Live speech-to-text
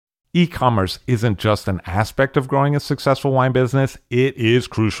E-commerce isn't just an aspect of growing a successful wine business, it is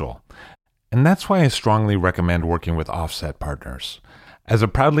crucial. And that's why I strongly recommend working with Offset Partners. As a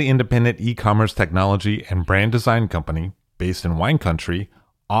proudly independent e-commerce technology and brand design company based in wine country,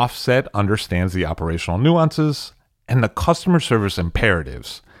 Offset understands the operational nuances and the customer service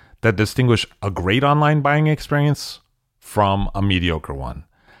imperatives that distinguish a great online buying experience from a mediocre one.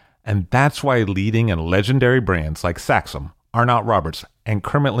 And that's why leading and legendary brands like Saxum, Arnott Roberts, and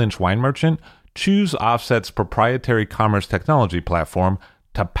Kermit Lynch Wine Merchant choose Offset's proprietary commerce technology platform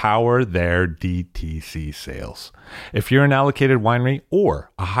to power their DTC sales. If you're an allocated winery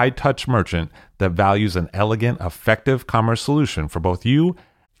or a high-touch merchant that values an elegant, effective commerce solution for both you,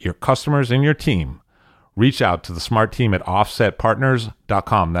 your customers, and your team, reach out to the smart team at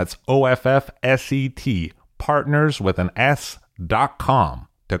offsetpartners.com. That's OFFSET, partners with an S.com,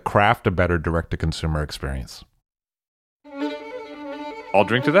 to craft a better direct-to-consumer experience. I'll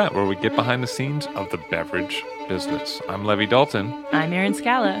drink to that, where we get behind the scenes of the beverage business. I'm Levi Dalton. I'm Erin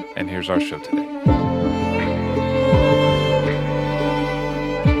Scala. And here's our show today.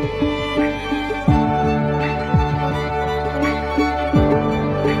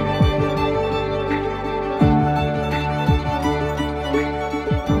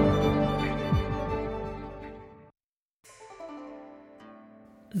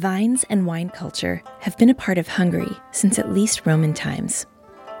 Vines and wine culture have been a part of Hungary since at least Roman times.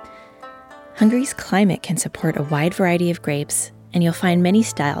 Hungary's climate can support a wide variety of grapes, and you'll find many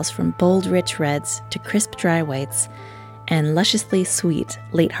styles from bold, rich reds to crisp, dry whites and lusciously sweet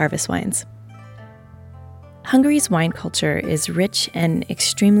late harvest wines. Hungary's wine culture is rich and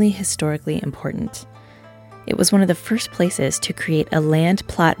extremely historically important. It was one of the first places to create a land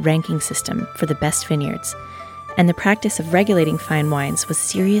plot ranking system for the best vineyards, and the practice of regulating fine wines was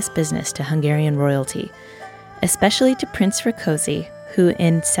serious business to Hungarian royalty, especially to Prince Rákóczi, who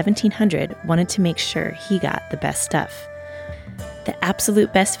in 1700 wanted to make sure he got the best stuff. The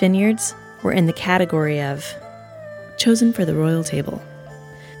absolute best vineyards were in the category of chosen for the royal table.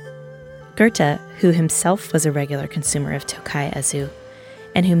 Goethe, who himself was a regular consumer of Tokaj Azu,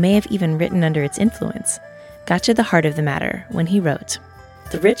 and who may have even written under its influence, got to the heart of the matter when he wrote,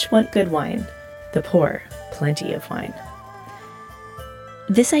 "The rich want good wine, the poor plenty of wine."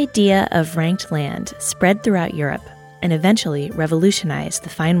 This idea of ranked land spread throughout Europe and eventually revolutionized the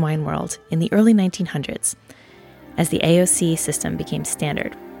fine wine world in the early 1900s as the AOC system became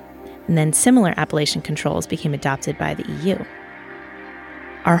standard, and then similar appellation controls became adopted by the EU.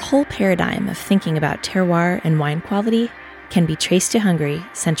 Our whole paradigm of thinking about terroir and wine quality can be traced to Hungary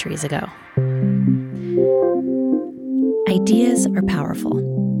centuries ago. Ideas are powerful.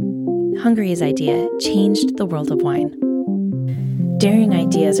 Hungary's idea changed the world of wine. Daring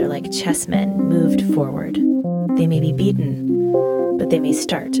ideas are like chessmen moved forward. They may be beaten, but they may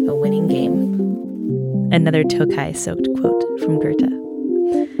start a winning game. Another Tokaj-soaked quote from Goethe.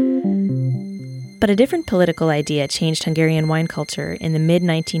 But a different political idea changed Hungarian wine culture in the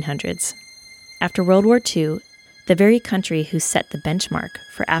mid-1900s. After World War II, the very country who set the benchmark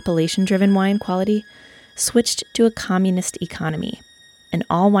for appellation-driven wine quality switched to a communist economy, and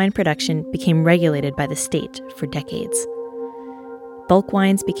all wine production became regulated by the state for decades. Bulk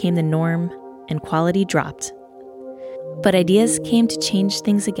wines became the norm, and quality dropped. But ideas came to change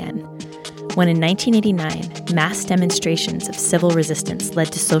things again, when in 1989, mass demonstrations of civil resistance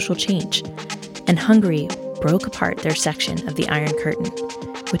led to social change, and Hungary broke apart their section of the Iron Curtain,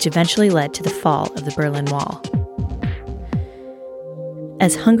 which eventually led to the fall of the Berlin Wall.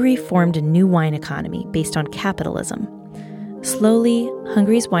 As Hungary formed a new wine economy based on capitalism, slowly,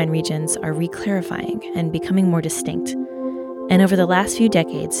 Hungary's wine regions are reclarifying and becoming more distinct. And over the last few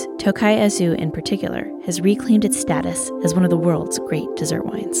decades, Tokaj Azu in particular has reclaimed its status as one of the world's great dessert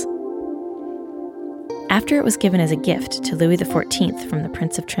wines. After it was given as a gift to Louis XIV from the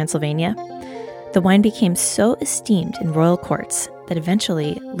Prince of Transylvania, the wine became so esteemed in royal courts that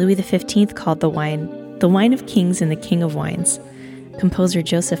eventually Louis XV called the wine of kings and the king of wines. Composer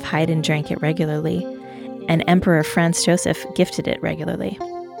Joseph Haydn drank it regularly, and Emperor Franz Joseph gifted it regularly.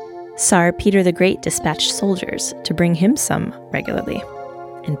 Tsar Peter the Great dispatched soldiers to bring him some regularly,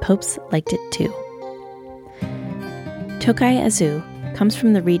 and popes liked it too. Tokaj Azu comes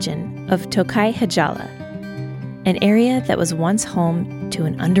from the region of Tokaj-Hegyalja, an area that was once home to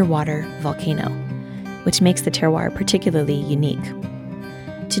an underwater volcano, which makes the terroir particularly unique.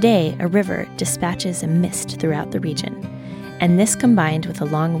 Today, a river dispatches a mist throughout the region, and this combined with a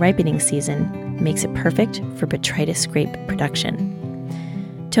long ripening season makes it perfect for botrytis grape production.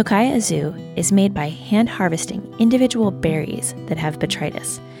 Tokaj Azu is made by hand-harvesting individual berries that have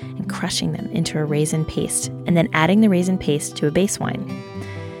botrytis and crushing them into a raisin paste, and then adding the raisin paste to a base wine.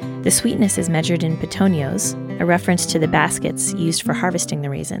 The sweetness is measured in petonios, a reference to the baskets used for harvesting the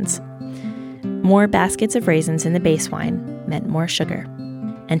raisins. More baskets of raisins in the base wine meant more sugar,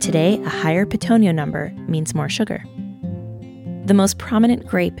 and today a higher petonio number means more sugar. The most prominent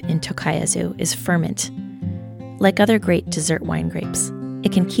grape in Tokayazu is Ferment. Like other great dessert wine grapes,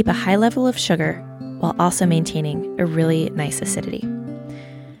 it can keep a high level of sugar while also maintaining a really nice acidity.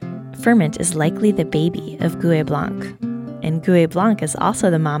 Ferment is likely the baby of Gouais Blanc, and Gouais Blanc is also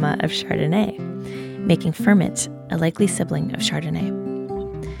the mama of Chardonnay, making Ferment a likely sibling of Chardonnay.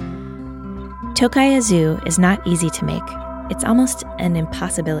 Tokayazu is not easy to make. It's almost an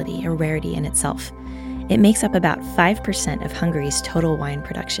impossibility, a rarity in itself. It makes up about 5% of Hungary's total wine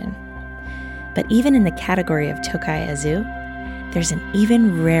production. But even in the category of Tokayazu, there's an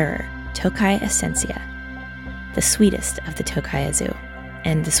even rarer Tokaj Essentia, the sweetest of the Tokayazu,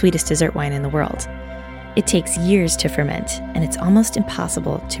 and the sweetest dessert wine in the world. It takes years to ferment, and it's almost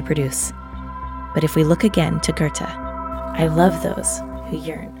impossible to produce. But if we look again to Goethe, I love those who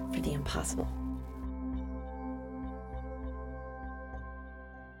yearn for the impossible.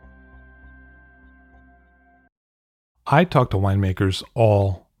 I talk to winemakers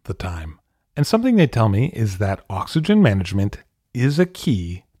all the time, and something they tell me is that oxygen management is a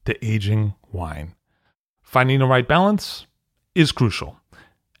key to aging wine. Finding the right balance is crucial,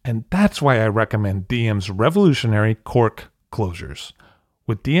 and that's why I recommend DM's revolutionary cork closures.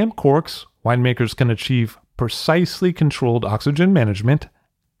 With DM corks, winemakers can achieve precisely controlled oxygen management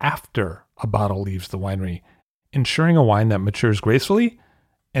after a bottle leaves the winery, ensuring a wine that matures gracefully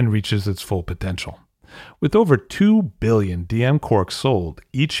and reaches its full potential. With over 2 billion DM corks sold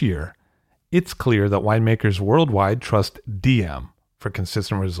each year, it's clear that winemakers worldwide trust DM for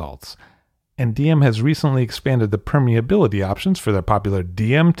consistent results. And DM has recently expanded the permeability options for their popular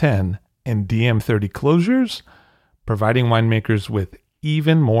DM10 and DM30 closures, providing winemakers with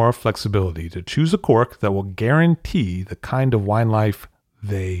even more flexibility to choose a cork that will guarantee the kind of wine life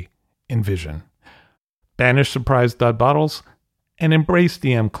they envision. Banish surprise dud bottles and embrace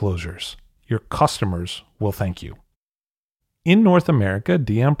DM closures. Your customers will thank you. In North America,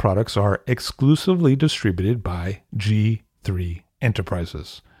 DM products are exclusively distributed by G3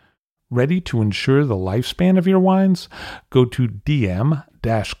 Enterprises. Ready to ensure the lifespan of your wines? Go to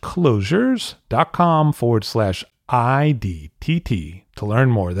dm-closures.com/IDTT to learn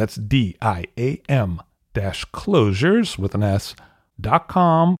more. That's DIAM-closures with an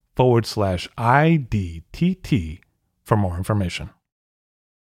S.com/IDTT for more information.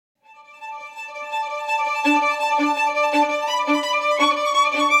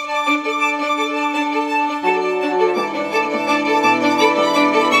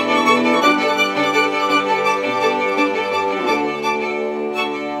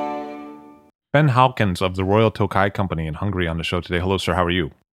 Ben Halkins of the Royal Tokaj Company in Hungary on the show today. Hello, sir. How are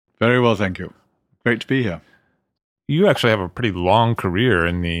you? Very well, thank you. Great to be here. You actually have a pretty long career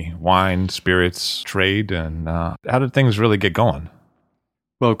in the wine, spirits trade, and how did things really get going?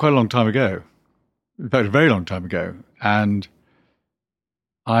 Well, quite a long time ago. In fact, a very long time ago. And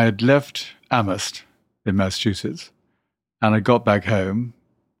I had left Amherst in Massachusetts, and I got back home,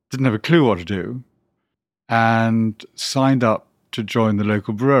 didn't have a clue what to do, and signed up to join the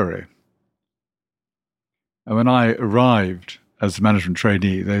local brewery. And when I arrived as a management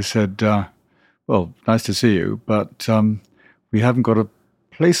trainee, they said, well, nice to see you, but we haven't got a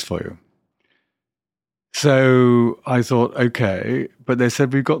place for you. So I thought, okay, but they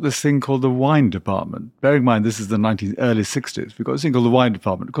said, we've got this thing called the wine department. Bearing in mind, this is the early 60s. We've got this thing called the wine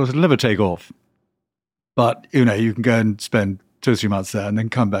department. Of course, it'll never take off. But, you can go and spend 2 or 3 months there and then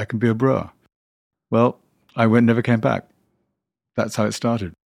come back and be a brewer. Well, I never came back. That's how it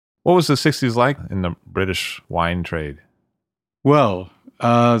started. What was the 60s like in the British wine trade? Well,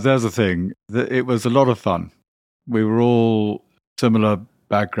 there's the thing. It was a lot of fun. We were all similar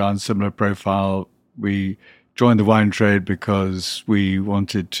background, similar profile. We joined the wine trade because we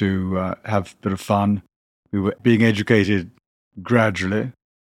wanted to have a bit of fun. We were being educated gradually.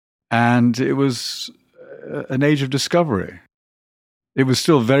 And it was an age of discovery. It was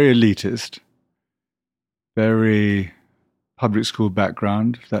still very elitist, very public school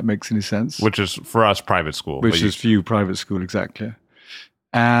background, if that makes any sense. Which is, for us, private school. Which is for you, private school, exactly.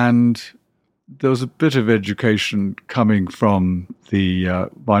 And there was a bit of education coming from the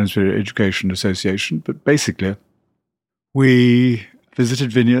Wine and Spirit Education Association, but basically, we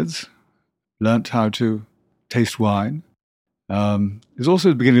visited vineyards, learnt how to taste wine. It was also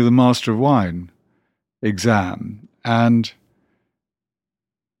the beginning of the Master of Wine exam, and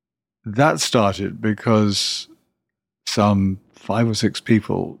that started because some 5 or 6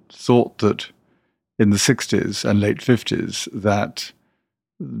 people thought that in the 60s and late 50s that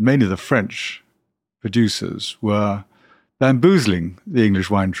mainly the French producers, were bamboozling the English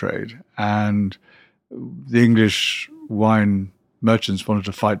wine trade, and the English wine merchants wanted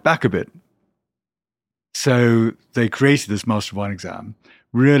to fight back a bit. So they created this Master of Wine exam,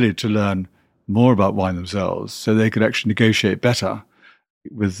 really to learn more about wine themselves, so they could actually negotiate better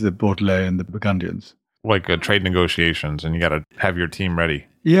with the Bordelais and the Burgundians. Like trade negotiations, and you got to have your team ready.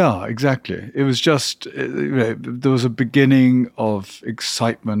 Yeah, exactly. It was just, there was a beginning of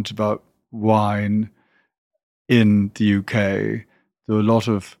excitement about wine in the UK. There were a lot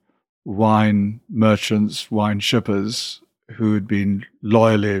of wine merchants, wine shippers who had been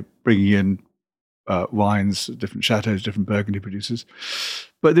loyally bringing in wines, different chateaus, different Burgundy producers,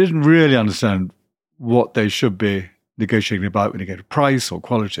 but they didn't really understand what they should be negotiating about when they go to price or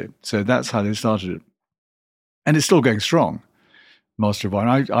quality. So that's how they started it. And it's still going strong, Master of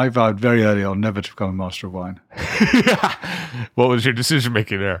Wine. I vowed very early on never to become a Master of Wine. What was your decision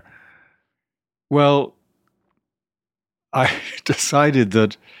making there? Well, I decided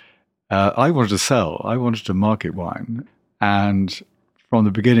that I wanted to sell. I wanted to market wine. And from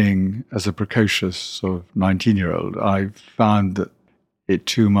the beginning, as a precocious sort of 19-year-old, I found that it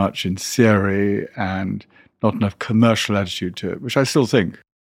too much in theory and not enough commercial attitude to it, which I still think.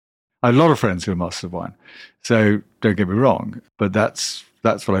 I had a lot of friends who are Masters of Wine, so don't get me wrong, but that's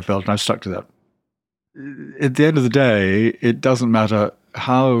what I felt, and I've stuck to that. At the end of the day, it doesn't matter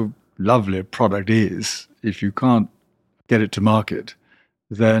how lovely a product is. If you can't get it to market,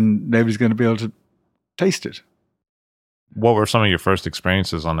 then nobody's going to be able to taste it. What were some of your first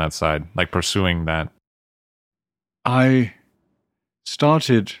experiences on that side, like pursuing that? I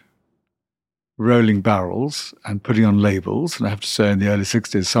started rolling barrels and putting on labels. And I have to say, in the early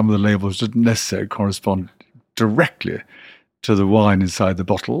 60s, some of the labels didn't necessarily correspond directly to the wine inside the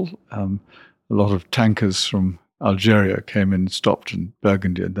bottle. A lot of tankers from Algeria came in, stopped in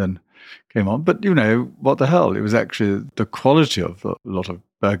Burgundy, and then came on. But, what the hell? It was actually the quality of a lot of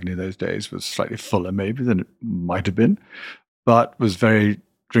Burgundy in those days was slightly fuller maybe than it might have been, but was very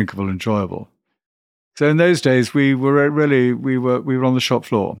drinkable, enjoyable. So in those days, we were on the shop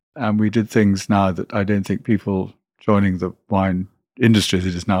floor, and we did things now that I don't think people joining the wine industry, as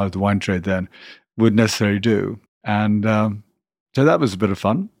it is now, the wine trade then, would necessarily do. And so that was a bit of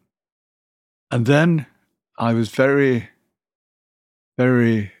fun. And then I was very,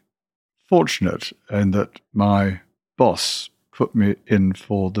 very fortunate in that my boss put me in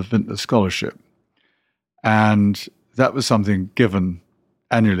for the Vintner Scholarship. And that was something given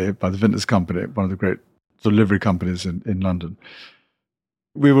annually by the Vintners Company, one of the great delivery companies in London.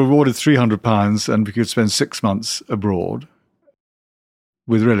 We were awarded £300 and we could spend 6 months abroad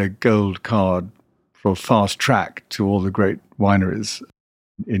with really a gold card for a fast track to all the great wineries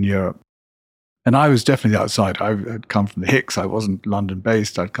in Europe. And I was definitely outside. I had come from the Hicks. I wasn't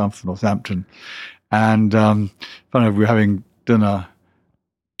London-based. I'd come from Northampton. And funny, we were having dinner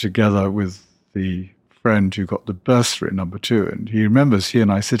together with the friend who got the bursary at number 2. And he remembers he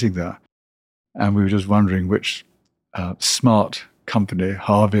and I sitting there. And we were just wondering which smart company,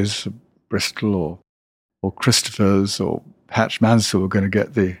 Harvey's, Bristol, or Christopher's, or Hatch Mansell were going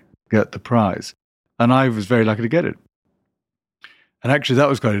to get the prize. And I was very lucky to get it. And actually, that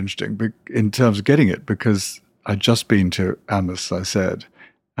was quite interesting in terms of getting it, because I'd just been to Amherst, I said,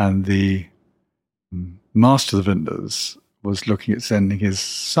 and the master of the vintners was looking at sending his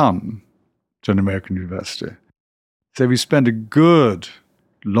son to an American university. So we spent a good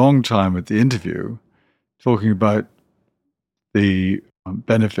long time at the interview talking about the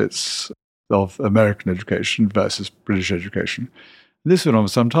benefits of American education versus British education. This went on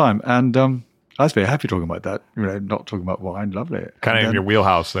for some time, and I was very happy talking about that, not talking about wine, lovely. Kind of in your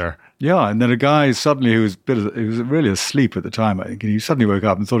wheelhouse there. Yeah, and then a guy suddenly who was really asleep at the time, I think, and he suddenly woke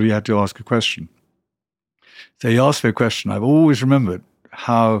up and thought he had to ask a question. So he asked me a question. I've always remembered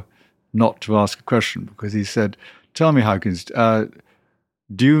how not to ask a question, because he said, "Tell me, Hawkins, do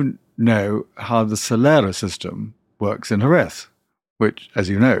you know how the Solera system works in Jerez?" Which, as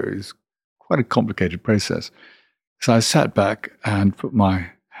you know, is quite a complicated process. So I sat back and put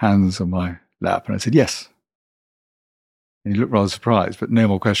my hands on my lap, and I said, "Yes." And he looked rather surprised, but no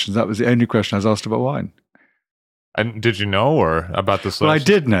more questions. That was the only question I was asked about wine. And did you know, or about the selection? Well, I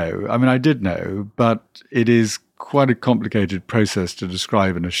did know. I did know, but it is quite a complicated process to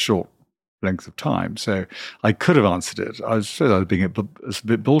describe in a short length of time. So I could have answered it. I was being a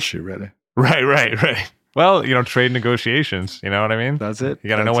bit bullshit, really. Right. Well, trade negotiations, you know what I mean? That's it. You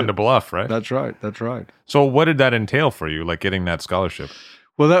got to know when to bluff, right? That's right. So what did that entail for you, like getting that scholarship?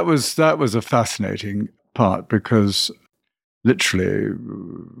 Well, that was a fascinating part, because literally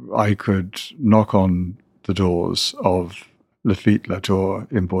I could knock on the doors of Lafite Latour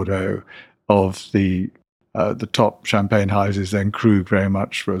in Bordeaux, of the top champagne houses. Then Krug very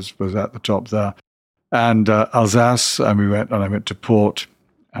much was at the top there, and Alsace. And I went to Port,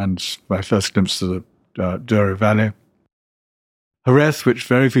 and my first glimpse of the Douro Valley. Jerez, which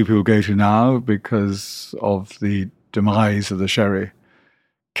very few people go to now because of the demise of the sherry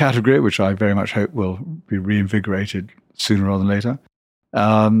category, which I very much hope will be reinvigorated sooner rather than later,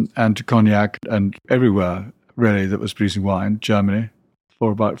 and to Cognac, and everywhere really that was producing wine, Germany,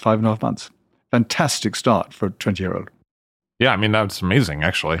 for about 5.5 months. Fantastic start for a 20-year-old. Yeah, I mean, that's amazing,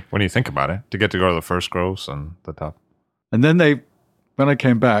 actually, when you think about it, to get to go to the first gross and the top. And then when I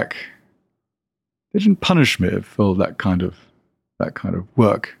came back, they didn't punish me for that kind of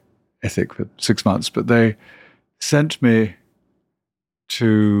work ethic for 6 months, but they sent me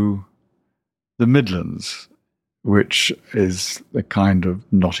to the Midlands, which is the kind of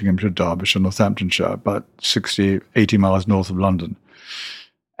Nottinghamshire, Derbyshire, Northamptonshire, about 60, 80 miles north of London.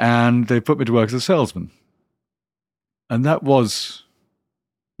 And they put me to work as a salesman. And that was,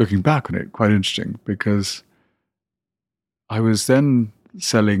 looking back on it, quite interesting, because I was then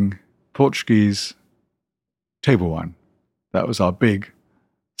selling Portuguese table wine. That was our big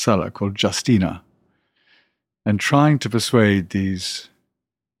seller called Justina. And trying to persuade these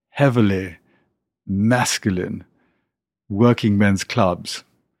heavily masculine working men's clubs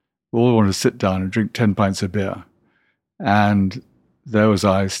who all wanted to sit down and drink 10 pints of beer. And there was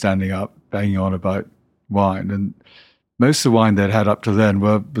I standing up, banging on about wine. And most of the wine they'd had up to then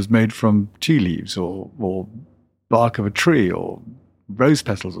was made from tea leaves or bark of a tree or rose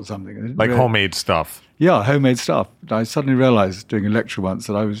petals or something. Like homemade stuff. Yeah, homemade stuff. I suddenly realized doing a lecture once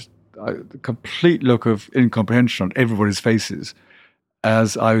that the complete look of incomprehension on everybody's faces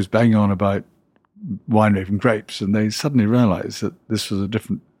as I was banging on about winery from grapes, and they suddenly realized that this was a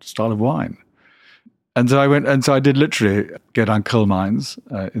different style of wine. And so I did literally get on coal mines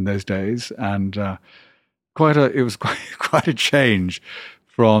in those days, and it was quite a change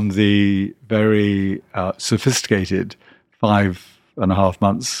from the very sophisticated 5.5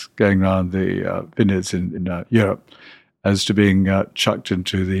 months going around the vineyards in Europe, as to being chucked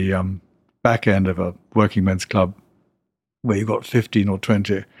into the back end of a working men's club where you've got 15 or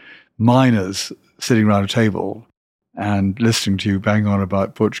 20 miners sitting around a table and listening to you bang on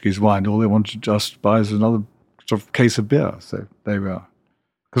about Portuguese wine. All they want to just buy is another sort of case of beer. So there we are.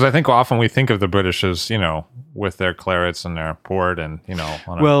 Because I think often we think of the British as, with their clarets and their port and,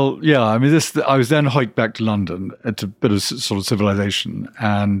 Well, yeah, I mean, I was then hiked back to London at a bit of sort of civilization.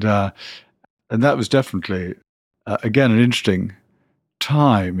 And that was definitely, again, an interesting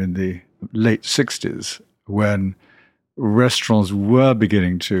time in the late 60s when restaurants were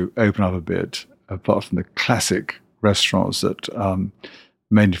beginning to open up a bit, apart from the classic restaurants that,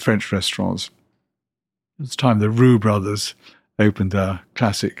 mainly French restaurants. It was the time the Roux brothers opened their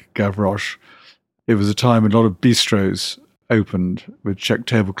classic Gavroche. It was a time when a lot of bistros opened with check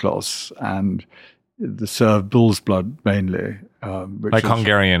tablecloths and they served bull's blood mainly.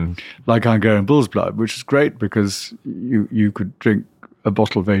 Hungarian bull's blood, which is great because you could drink a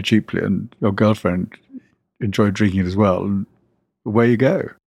bottle very cheaply and your girlfriend enjoyed drinking it as well. And away you go.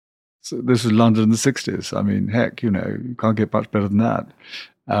 So this was London in the 60s. I mean, heck, you can't get much better than that.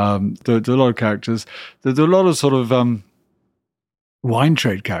 There are a lot of characters. There are a lot of sort of wine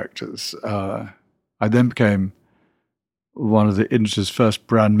trade characters. I then became one of the industry's first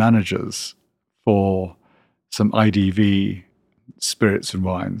brand managers for some IDV spirits and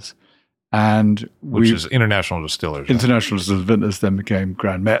wines. Which is International Distillers. International Distillers Vintners then became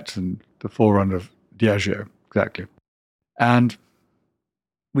Grand Met and the forerunner of Diageo, exactly. And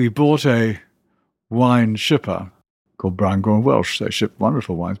we bought a wine shipper called Brown Gore Welsh. They shipped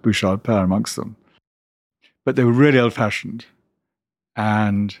wonderful wines, Bouchard Père amongst them. But they were really old-fashioned.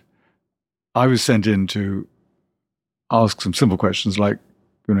 And I was sent in to ask some simple questions like,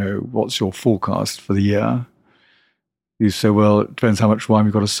 what's your forecast for the year? You say, well, it depends how much wine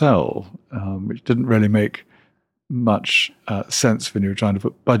we've got to sell, which didn't really make much sense when you were trying to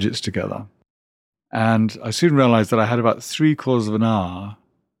put budgets together. And I soon realized that I had about 3/4 of an hour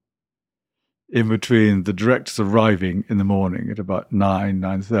in between the directors arriving in the morning at about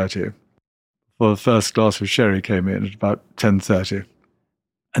 9:30, before the first glass of sherry came in at about 10:30.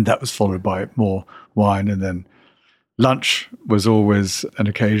 And that was followed by more wine. And then lunch was always an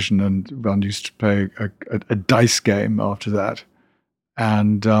occasion, and one used to play a dice game after that.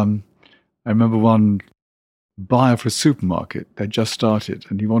 And I remember one buyer for a supermarket, they just started,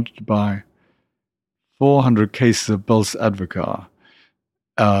 and he wanted to buy 400 cases of Bulls Advocaat,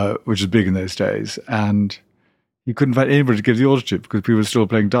 which was big in those days. And he couldn't find anybody to give the order to because people were still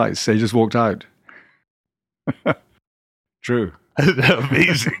playing dice. So he just walked out. True.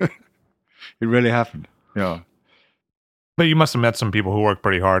 Amazing. It really happened. Yeah. But you must have met some people who worked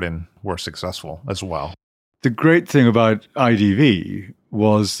pretty hard and were successful as well. The great thing about IDV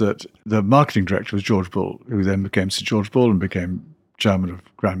was that the marketing director was George Bull, who then became Sir George Bull and became chairman of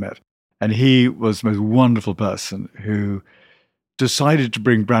Grand Met. And he was the most wonderful person who decided to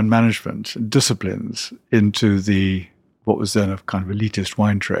bring brand management disciplines into what was then a kind of elitist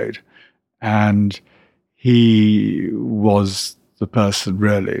wine trade. And he was the person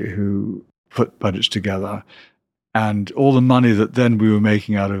really who put budgets together. And all the money that then we were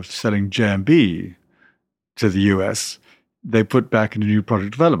making out of selling J&B to the US, they put back into new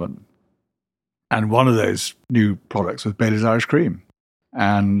product development. And one of those new products was Bailey's Irish Cream.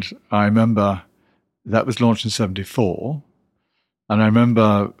 And I remember that was launched in 1974. And I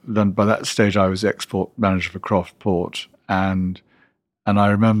remember then by that stage I was export manager for Croft Port. And I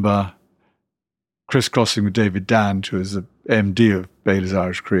remember crisscrossing with David Dand, who was the MD of Bailey's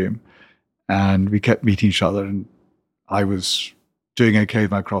Irish Cream. And we kept meeting each other. And I was doing okay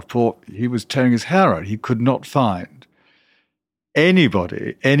with my Croft Port. He was tearing his hair out. He could not find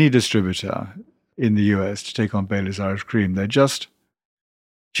anybody, any distributor in the US to take on Bailey's Irish Cream.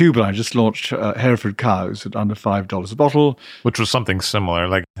 Hubeline just launched Hereford Cows at under $5 a bottle. Which was something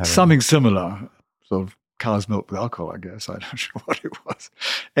similar. Something similar, sort of cow's milk with alcohol, I guess. I'm not sure what it was.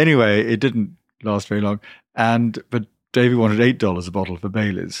 Anyway, it didn't last very long. But Davey wanted $8 a bottle for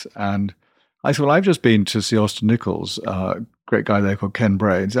Bailey's. And I said, well, I've just been to see Austin Nichols, a great guy there called Ken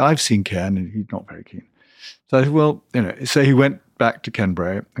Bray. And said, I've seen Ken, and he's not very keen. So I said, well, so he went back to Ken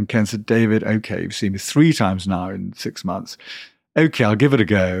Bray, and Ken said, David, okay, you've seen me 3 times now in 6 months. Okay, I'll give it a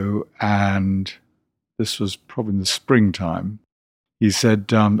go. And this was probably in the springtime. He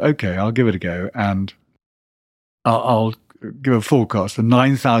said, okay, I'll give it a go. And I'll give a forecast for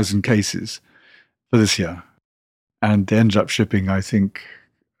 9,000 cases for this year. And they ended up shipping, I think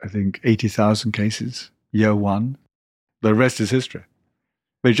 80,000 cases, year one. The rest is history.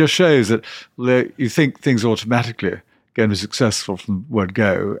 But it just shows that you think things automatically going to be successful from the word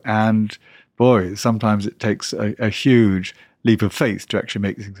go. And boy, sometimes it takes a huge leap of faith to actually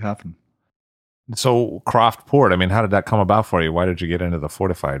make things happen. So Croft Port, how did that come about for you? Why did you get into the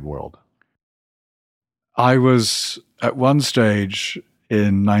fortified world? I was at one stage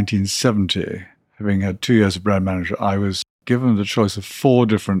in 1970, having had 2 years of brand manager, I was given the choice of 4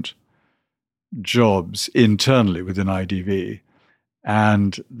 different jobs internally within IDV.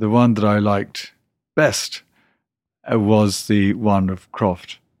 And the one that I liked best was the one of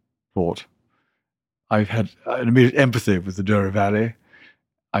Croft Port. I had an immediate empathy with the Douro Valley.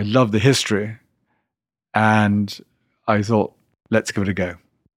 I loved the history. And I thought, let's give it a go.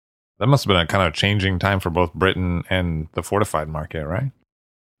 That must have been a kind of changing time for both Britain and the fortified market, right?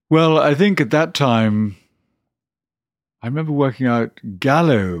 Well, I think at that time, I remember working out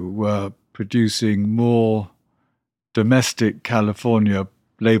Gallo were producing more domestic California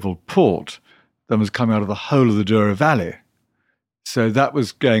labeled port than was coming out of the whole of the Douro Valley. So that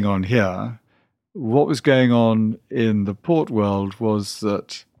was going on here. What was going on in the port world was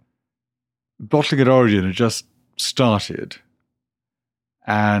that bottling at origin had just started,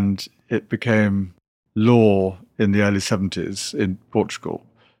 and it became law in the early 70s in Portugal.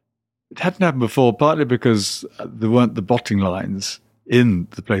 It hadn't happened before, partly because there weren't the bottling lines in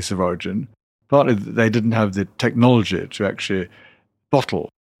the place of origin, partly they didn't have the technology to actually bottle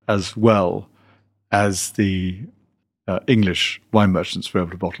as well as the English wine merchants were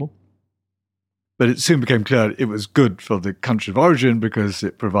able to bottle. But it soon became clear it was good for the country of origin because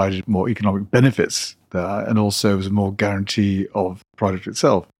it provided more economic benefits there, and also was a more guarantee of the product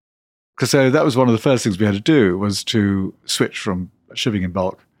itself. So that was one of the first things we had to do, was to switch from shipping in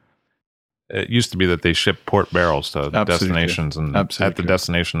bulk. It used to be that they shipped port barrels to destinations, and at the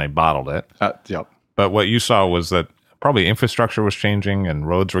destination they bottled it. Yep. But what you saw was that probably infrastructure was changing and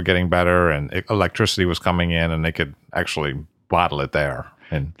roads were getting better and electricity was coming in, and they could actually bottle it there.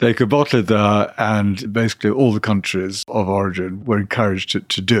 And they could bottle it there, and basically all the countries of origin were encouraged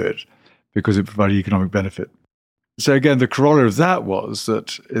to do it because it provided economic benefit. So again, the corollary of that was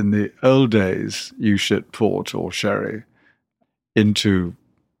that in the old days, you shipped port or sherry into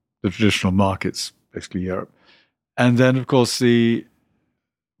the traditional markets, basically Europe. And then, of course, the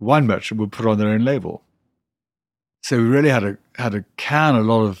wine merchant would put on their own label. So we really had to can a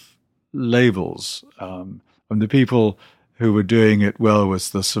lot of labels. And the people who were doing it well was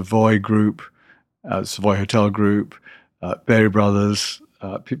the Savoy Group, Savoy Hotel Group, Berry Brothers,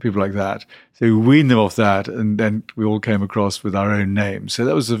 people like that. So we weaned them off that, and then we all came across with our own names. So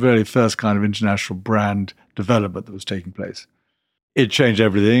that was the very first kind of international brand development that was taking place. It changed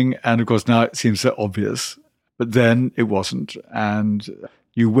everything, and of course now it seems so obvious, But then it wasn't. And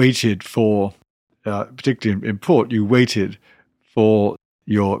you waited for, particularly in port, you waited for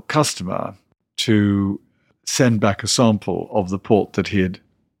your customer to send back a sample of the port that he had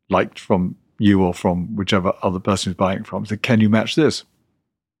liked from you or from whichever other person who's buying it from. So, can you match this?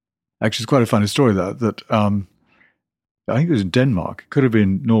 Actually, it's quite a funny story, though, that I think it was in Denmark. It could have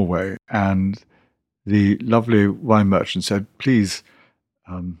been Norway. And the lovely wine merchant said, please,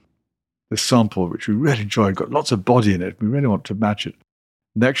 this sample, which we really enjoyed, got lots of body in it. We really want to match it.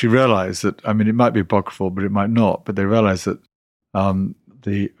 And they actually realized that, I mean, it might be apocryphal, but it might not. But they realized that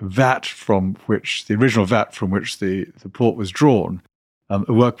the original vat from which the port was drawn,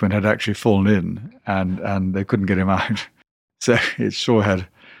 a workman had actually fallen in and they couldn't get him out. So it sure had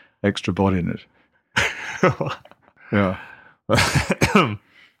extra body in it. Yeah.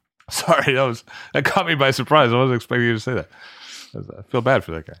 Sorry, that caught me by surprise. I wasn't expecting you to say that. I feel bad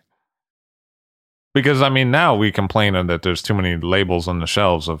for that guy. Because, I mean, now we complain that there's too many labels on the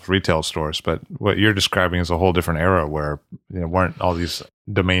shelves of retail stores, but what you're describing is a whole different era where weren't all these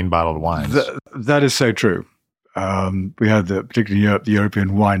domain bottled wines. That is so true. We had, particularly in Europe, the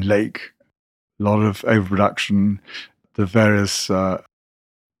European wine lake, a lot of overproduction. The various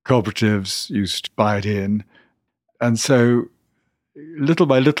cooperatives used to buy it in. And so, little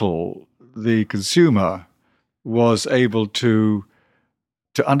by little, the consumer was able to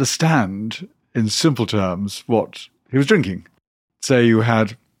understand in simple terms what he was drinking. Say you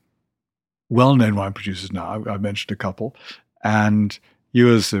had well-known wine producers now, I mentioned a couple, and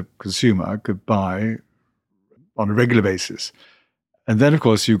you as a consumer could buy on a regular basis. And then, of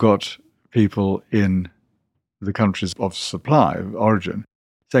course, you got people in the countries of supply, of origin,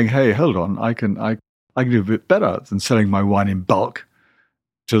 saying, hey, hold on, I can do a bit better than selling my wine in bulk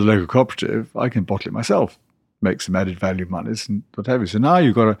to the local cooperative. I can bottle it myself, make some added value monies and what have you. So now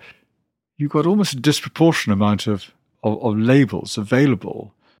you've got almost a disproportionate amount of labels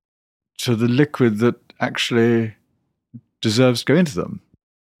available to the liquid that actually deserves to go into them.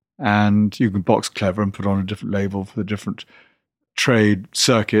 And you can box clever and put on a different label for the different trade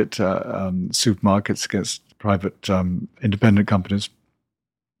circuit, supermarkets against private independent companies.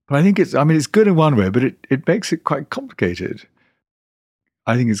 But I think it's good in one way, but it makes it quite complicated.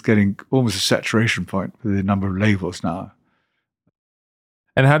 I think it's getting almost a saturation point with the number of labels now.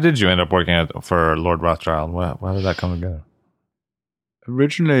 And how did you end up working for Lord Rothschild? How did that come together?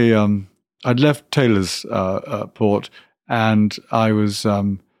 Originally, I'd left Taylor's port, and I was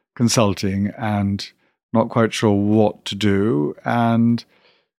consulting and not quite sure what to do. And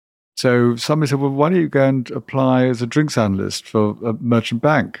so somebody said, well, why don't you go and apply as a drinks analyst for a merchant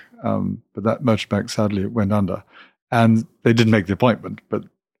bank? But that merchant bank sadly went under. And they didn't make the appointment, but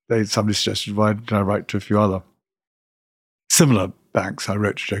somebody suggested, why didn't I write to a few other similar banks? I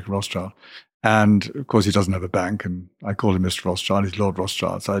wrote to Jacob Rothschild. And of course, he doesn't have a bank. And I called him Mr. Rothschild. He's Lord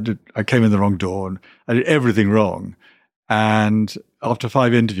Rothschild. So I came in the wrong door and I did everything wrong. And after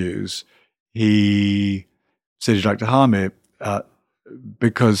 5 interviews, he said he'd like to hire me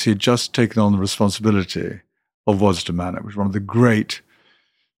because he'd just taken on the responsibility of Waddesdon Manor, which was one of the great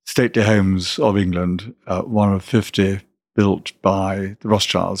stately homes of England, one of 50 built by the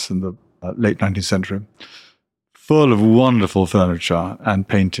Rothschilds in the late 19th century, full of wonderful furniture and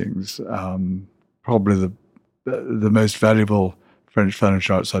paintings, probably the most valuable French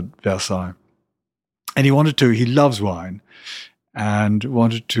furniture outside Versailles. And he loves wine and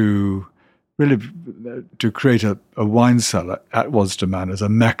wanted to really to create a wine cellar at Waddesdon Manor as a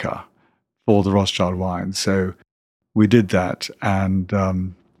mecca for the Rothschild wines. So we did that,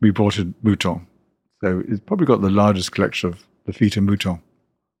 and we brought in Mouton. So it's probably got the largest collection of Lafite and Mouton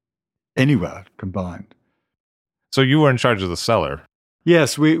anywhere combined. So you were in charge of the cellar.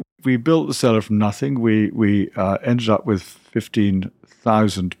 Yes, we built the cellar from nothing. We ended up with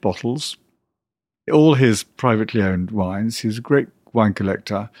 15,000 bottles, all his privately owned wines. He's a great wine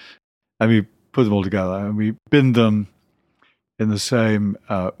collector. And we put them all together and we binned them in the same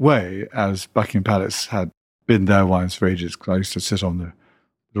way as Buckingham Palace had binned their wines for ages, because I used to sit on the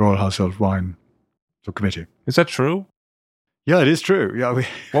Royal Household Wine Committee. Is that true? Yeah, it is true. Yeah,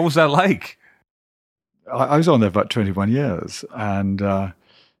 what was that like? I was on there for about 21 years. And the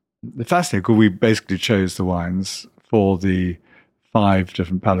fascinating, because we basically chose the wines for the 5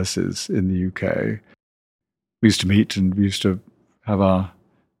 different palaces in the UK. We used to meet and we used to have our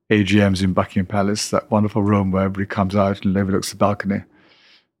AGMs in Buckingham Palace, that wonderful room where everybody comes out and overlooks the balcony.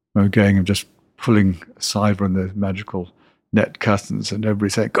 We were going and just pulling aside one of those magical net curtains, and everybody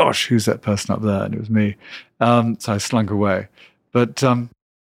saying, gosh, who's that person up there? And it was me. So I slunk away. But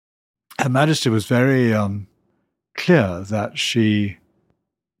Her Majesty was very clear that she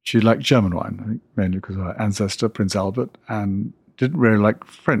she liked German wine, I think mainly because of her ancestor, Prince Albert, and didn't really like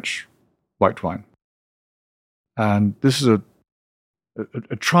French white wine. And this is a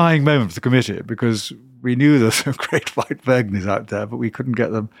trying moment for the committee because we knew there were some great white Burgundies out there, but we couldn't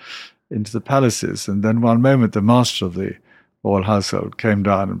get them into the palaces. And then one moment, the master of the royal household came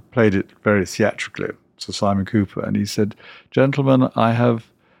down and played it very theatrically, Sir Simon Cooper, and he said, "Gentlemen, I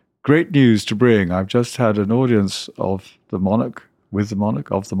have great news to bring. I've just had an audience of the monarch, of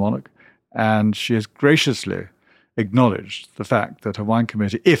the monarch, and she has graciously acknowledged the fact that her wine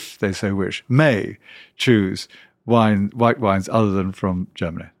committee, if they so wish, may choose white wines other than from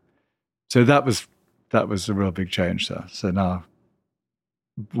Germany." So that was a real big change there. So now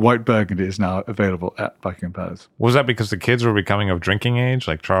white Burgundy is now available at Buckingham Palace. Was that because the kids were becoming of drinking age,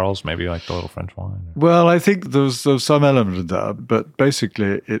 like Charles, maybe like the little French wine? Well, I think there was some element of that, but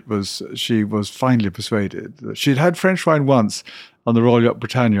basically she was finally persuaded. She'd had French wine once on the Royal Yacht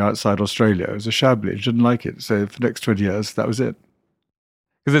Britannia outside Australia. It was a Chablis. She didn't like it. So for the next 20 years, that was it.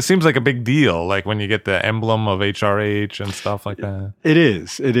 Because it seems like a big deal, like when you get the emblem of HRH and stuff like that. It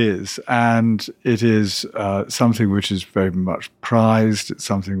is. And it is something which is very much prized. It's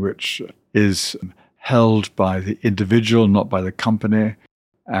something which is held by the individual, not by the company.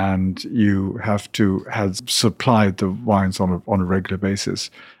 And you have to have supplied the wines on a regular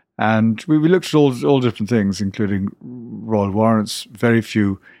basis. And we looked at all different things, including royal warrants. Very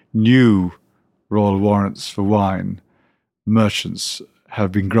few new royal warrants for wine merchants have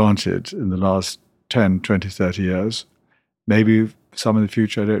been granted in the last 10, 20, 30 years. Maybe some in the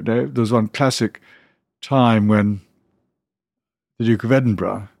future, I don't know. There was one classic time when the Duke of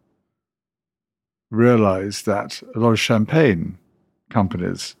Edinburgh realized that a lot of champagne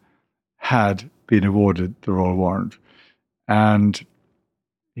companies had been awarded the royal warrant. And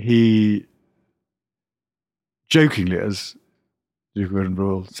he jokingly, as the Duke of Edinburgh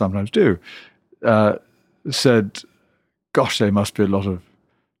will sometimes do, said, "Gosh, they must be a lot of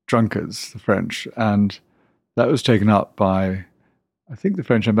drunkards, the French." And that was taken up by, I think, the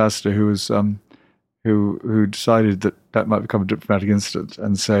French ambassador, who was who decided that might become a diplomatic incident.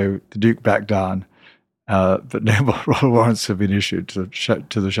 And so the Duke backed down, but no more royal warrants have been issued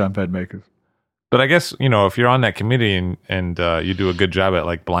to the champagne makers. But I guess, if you're on that committee and you do a good job at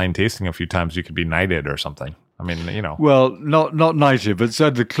like blind tasting a few times, you could be knighted or something. I mean, Well, not knighted, but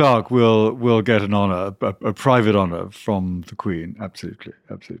said the clerk will get an honour, a private honour from the Queen. Absolutely.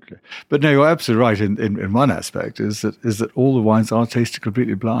 But no, you're absolutely right in one aspect is that all the wines are tasted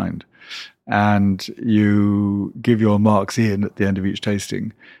completely blind, and you give your marks in at the end of each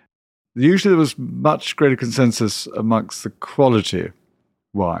tasting. Usually, there was much greater consensus amongst the quality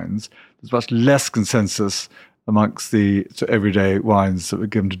wines. There's much less consensus amongst the everyday wines that were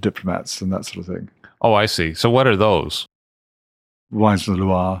given to diplomats and that sort of thing. Oh, I see. So what are those? Wines from the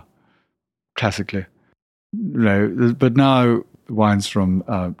Loire, classically. But now wines from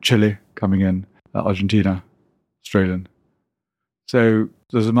Chile coming in, Argentina, Australian. So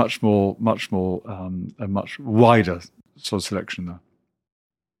there's a much wider sort of selection there.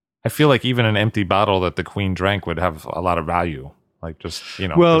 I feel like even an empty bottle that the Queen drank would have a lot of value. Like just,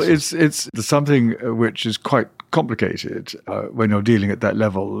 Well, it's something which is quite complicated when you're dealing at that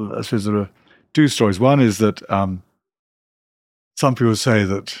level. I suppose there are two stories. One is that some people say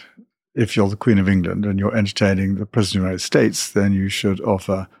that if you're the Queen of England and you're entertaining the President of the United States, then you should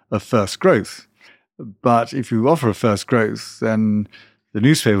offer a first growth. But if you offer a first growth, then the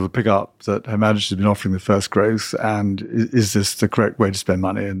newspaper will pick up that Her Majesty has been offering the first growth, and is this the correct way to spend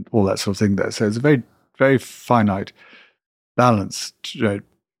money and all that sort of thing there. So it's a very, very finite balance to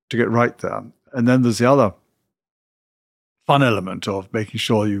get right there. And then there's the other fun element of making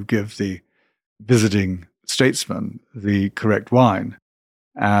sure you give the visiting statesman the correct wine.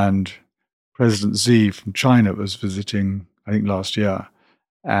 And President Xi from China was visiting, I think, last year,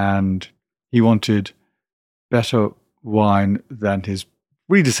 and he wanted better wine than his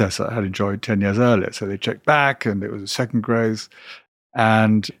predecessor had enjoyed 10 years earlier. So they checked back, and it was a second growth.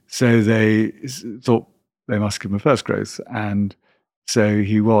 And so they thought they must give him a first growth. And so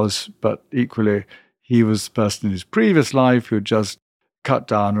he was, but equally, he was the person in his previous life who had just cut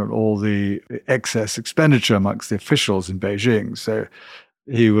down on all the excess expenditure amongst the officials in Beijing. So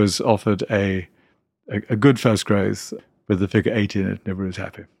he was offered a good first growth with the figure 8 in it, and everyone was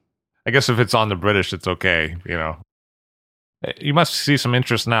happy. I guess if it's on the British, it's okay, You must see some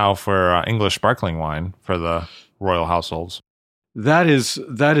interest now for English sparkling wine for the royal households. That is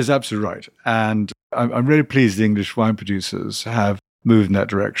absolutely right. And I'm really pleased the English wine producers have moved in that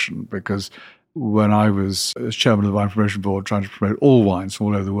direction, because when I was as chairman of the Wine Promotion Board trying to promote all wines from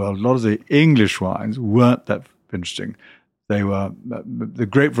all over the world, a lot of the English wines weren't that interesting. The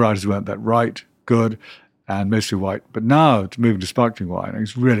grape varieties weren't that good, and mostly white. But now to moving to sparkling wine,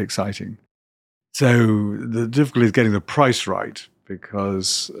 it's really exciting. So the difficulty is getting the price right,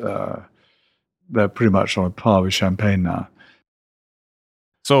 because they're pretty much on a par with champagne now.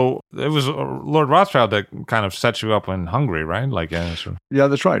 So it was Lord Rothschild that kind of set you up in Hungary, right? Yeah,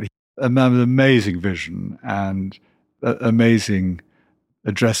 that's right. A man with amazing vision and amazing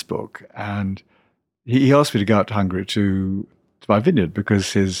address book. And he asked me to go out to Hungary to my vineyard,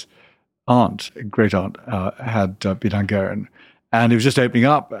 because his great aunt, had been Hungarian. And it was just opening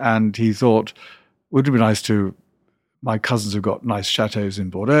up, and he thought, wouldn't it be nice my cousins have got nice chateaus in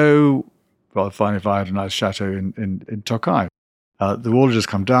Bordeaux, rather fine if I had a nice chateau in Tokaj. The wall had just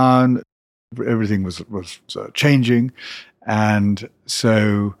come down, everything was changing, and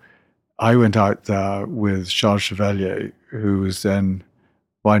so I went out there with Charles Chevalier, who was then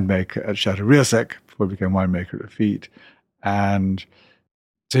winemaker at Chateau Rieussec, before he became winemaker at Lafite. And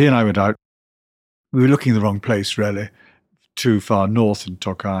so he and I went out. We were looking in the wrong place, really, too far north in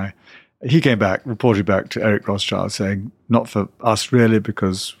Tokaj. He came back, reported back to Eric Rothschild, saying, not for us really,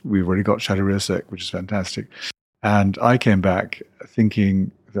 because we've already got Chateau Rieussec, which is fantastic. And I came back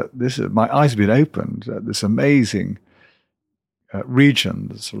thinking that my eyes have been opened at this amazing region,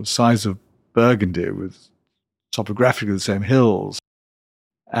 the sort of size of Burgundy, with topographically the same hills.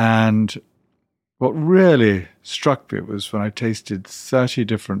 And what really struck me was when I tasted 30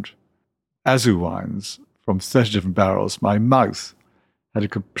 different Azou wines from 30 different barrels. My mouth had a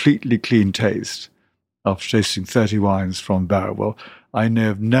completely clean taste after tasting 30 wines from barrel. Well, I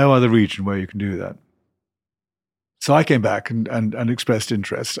know of no other region where you can do that. So I came back and expressed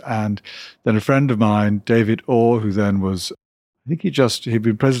interest. And then a friend of mine, David Orr, who then was, I think he'd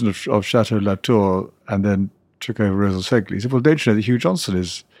been president of Chateau Latour and then took over Rosal Segley. He said, well, don't you know that Hugh Johnson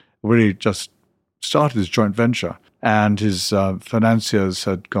has already just started his joint venture, and his financiers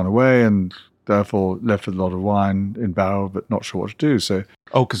had gone away and therefore left with a lot of wine in barrel, but not sure what to do. So,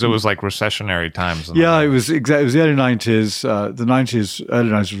 because it was like recessionary times. Yeah, it was the early 90s. Early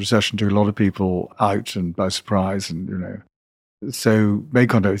 90s recession took a lot of people out and by surprise, and so made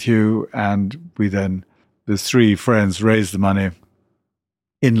contact with Hugh, and we then, the three friends, raised the money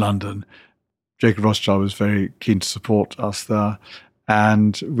in London. Jacob Rothschild was very keen to support us there,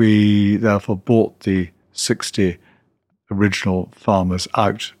 and we therefore bought the 60 original farmers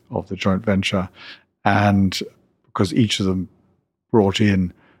out of the joint venture, and because each of them brought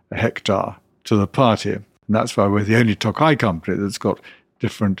in a hectare to the party, and that's why we're the only Tokaj company that's got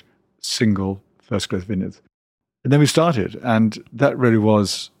different single first growth vineyards. And then we started, and that really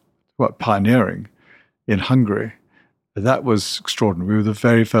was pioneering in Hungary. That was extraordinary. We were the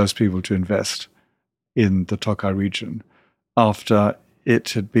very first people to invest in the Tokaj region after it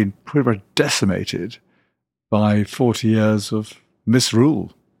had been pretty much decimated by 40 years of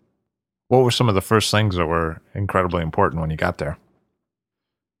misrule. What were some of the first things that were incredibly important when you got there?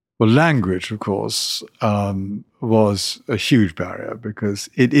 Well, language, of course, was a huge barrier, because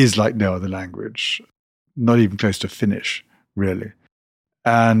it is like no other language, not even close to Finnish, really.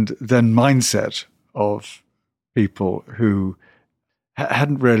 And then mindset of people who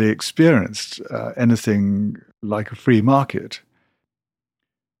hadn't really experienced anything like a free market.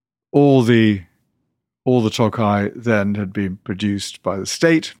 All the Tokaj then had been produced by the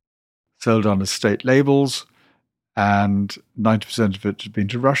state, sold under state labels, and 90% of it had been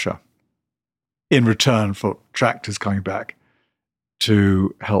to Russia in return for tractors coming back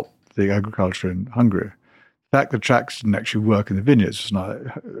to help the agriculture in Hungary. The fact that tractors didn't actually work in the vineyards was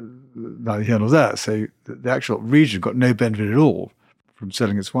neither here nor there. So the actual region got no benefit at all from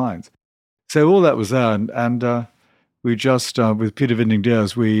selling its wines. So all that was there, and we just, with Peter Vinding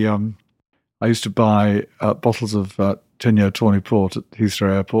Deers, I used to buy bottles of 10-year Tawny Port at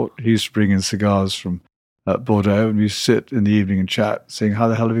Heathrow Airport. He used to bring in cigars from Bordeaux, and we sit in the evening and chat, saying, how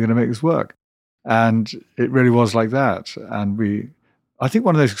the hell are we going to make this work? And it really was like that. And I think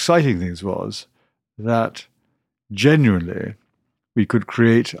one of those exciting things was that genuinely we could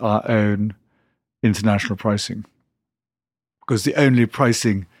create our own international pricing. Because the only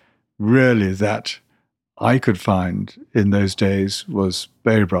pricing really that I could find in those days was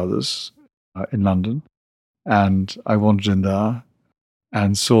Berry Brothers in London. And I wandered in there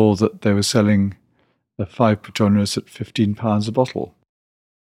and saw that they were selling the 5 Petronius at £15 a bottle,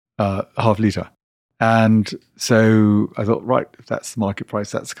 half litre. And so I thought, right, if that's the market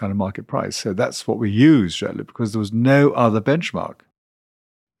price, that's the kind of market price. So that's what we used, really, because there was no other benchmark.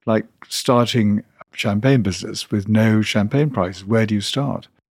 Like starting a champagne business with no champagne prices, where do you start?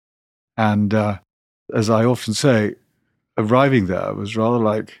 And as I often say, arriving there was rather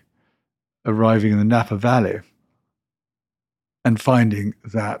like arriving in the Napa Valley. and finding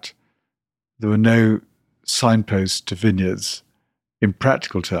that there were no signposts to vineyards in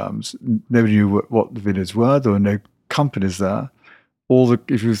practical terms. Nobody knew what the vineyards were. There were no companies there.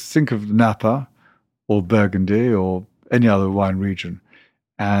 If you think of Napa or Burgundy or any other wine region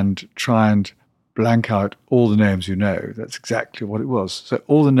and try and blank out all the names you know, that's exactly what it was. So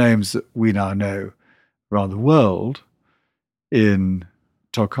all the names that we now know around the world in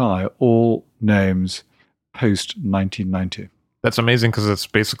Tokaj, all names post 1990. That's amazing because it's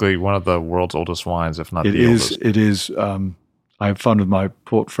basically one of the world's oldest wines, if not the oldest. It is. I have fun with my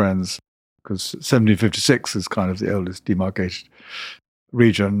port friends because 1756 is kind of the oldest demarcated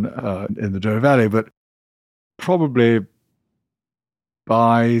region in the Douro Valley, but probably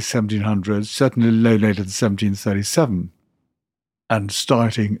by 1700, certainly no later than 1737, and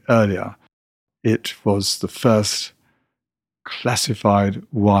starting earlier, it was the first classified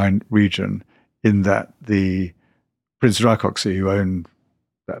wine region in that the Prince Rákóczi, who owned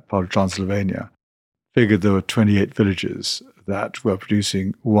that part of Transylvania, figured there were 28 villages that were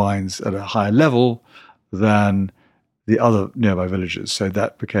producing wines at a higher level than the other nearby villages. So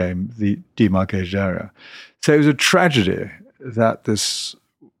that became the demarcated area. So it was a tragedy that this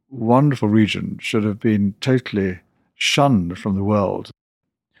wonderful region should have been totally shunned from the world.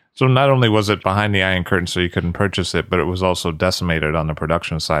 So not only was it behind the Iron Curtain so you couldn't purchase it, but it was also decimated on the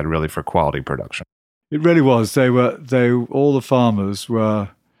production side, really for quality production. It really was. All the farmers were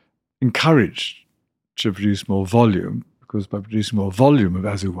encouraged to produce more volume, because by producing more volume of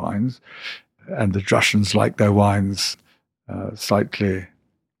Azu wines, and the Russians like their wines slightly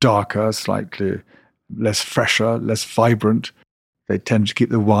darker, slightly less fresher, less vibrant. They tend to keep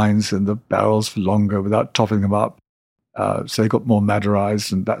the wines in the barrels for longer without topping them up. So they got more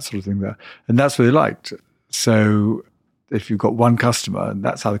Madeirized and that sort of thing there. And that's what they liked. So if you've got one customer and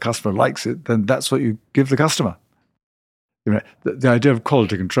that's how the customer likes it, then that's what you give the customer. The idea of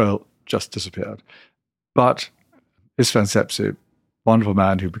quality control just disappeared. But Istvan Sepsi, wonderful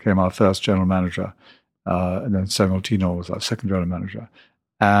man who became our first general manager, and then Samuel Tino was our second general manager.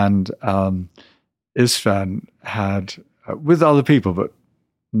 And Istvan had, with other people, but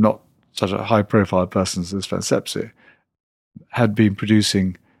not such a high-profile person as Istvan Sepsi, had been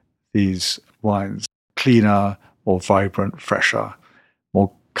producing these wines cleaner, more vibrant, fresher,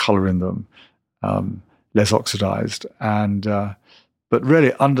 more color in them, less oxidized, and but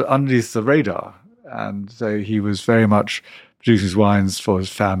really underneath the radar. And so he was very much producing his wines for his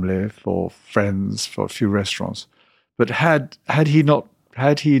family, for friends, for a few restaurants. But had he not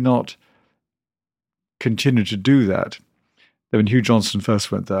continued to do that, then when Hugh Johnston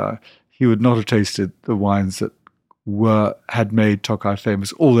first went there, he would not have tasted the wines that had made Tokaj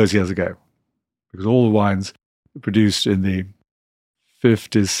famous all those years ago, because all the wines produced in the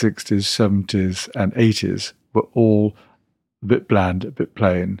 50s, 60s, 70s, and 80s were all a bit bland, a bit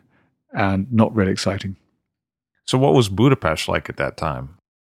plain, and not really exciting. So what was Budapest like at that time?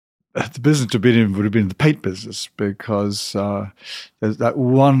 The business to be in would have been the paint business, because there's that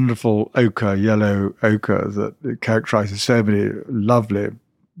wonderful ochre, yellow ochre that characterizes so many lovely,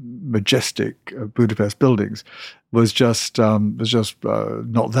 majestic Budapest buildings was just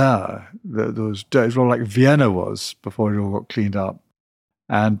not there. There was dirt. It was all like Vienna was before it all got cleaned up.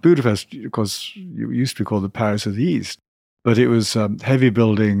 And Budapest, of course, used to be called the Paris of the East, but it was heavy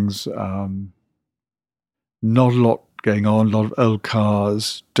buildings, not a lot going on, a lot of old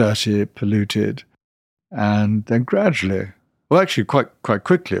cars, dirty, polluted. And then gradually, well, actually quite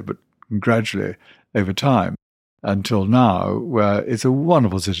quickly, but gradually over time, until now, where it's a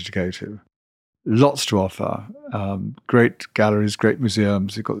wonderful city to go to. Lots to offer, great galleries, great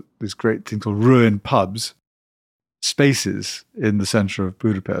museums. You've got this great thing called ruined pubs, spaces in the center of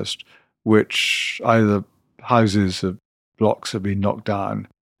Budapest, which either houses or blocks have been knocked down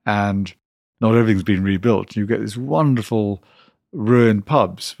and not everything's been rebuilt. You get these wonderful ruined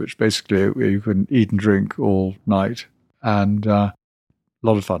pubs, which basically where you can eat and drink all night, and a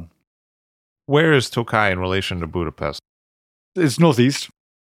lot of fun. Where is Tokaj in relation to Budapest? It's northeast.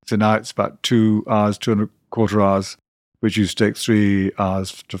 So now it's about 2 hours, 2.25 hours, which used to take 3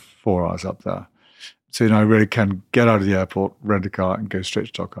 hours to 4 hours up there. So I really can get out of the airport, rent a car, and go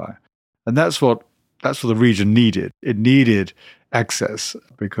straight to Tokaj. And that's what the region needed. It needed access,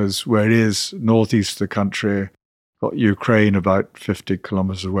 because where it is northeast of the country, got Ukraine about 50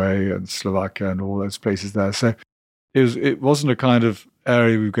 kilometers away, and Slovakia and all those places there. So it wasn't a kind of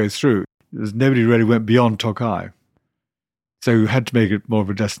area we go through. Nobody really went beyond Tokaj. So we had to make it more of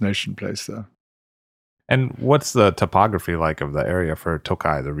a destination place there. And what's the topography like of the area for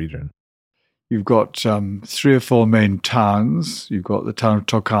Tokaj, the region? You've got 3 or 4 main towns. You've got the town of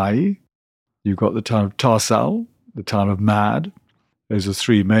Tokaj. You've got the town of Tarsal, the town of Mad. Those are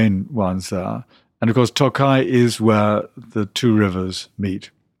three main ones there. And of course, Tokai is where the two rivers meet.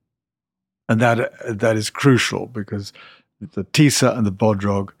 And that is crucial because the Tisa and the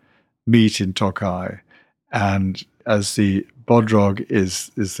Bodrog meet in Tokai. And as the Bodrog is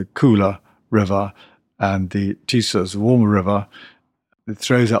the cooler river and the Tisa is the warmer river, it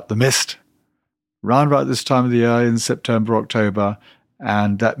throws up the mist round about this time of the year in September, October,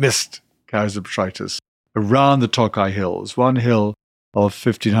 and that mist carries the botrytis around the Tokai hills, one hill of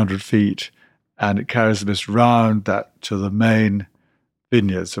 1,500 feet, and it carries the mist round that to the main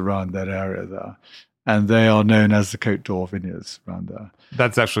vineyards around that area there. And they are known as the Côte d'Or vineyards around there.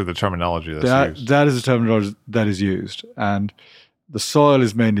 That's actually the terminology that's used. That is the terminology that is used. And the soil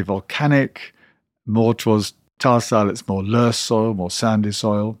is mainly volcanic, more towards tar style, it's more loess soil, more sandy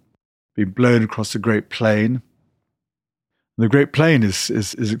soil, being blown across the Great Plain. The Great Plain is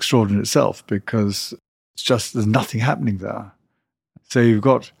extraordinary in itself because it's just, there's nothing happening there. So you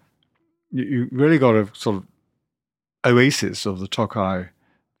really got a sort of oasis of the Tokai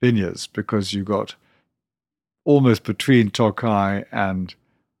vineyards because you've got almost between Tokai and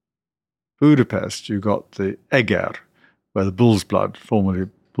Budapest, you've got the Eger, where the bull's blood, formerly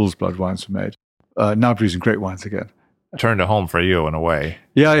bull's blood wines were made, now producing great wines again. Turned a home for you in a way.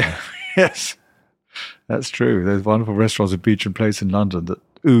 Yeah. Yes, that's true. There's wonderful restaurants at Beach and Place in London that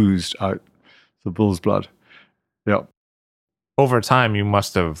oozed out the bull's blood. Yeah. Over time, you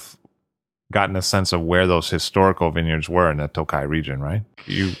must have gotten a sense of where those historical vineyards were in the Tokai region, right?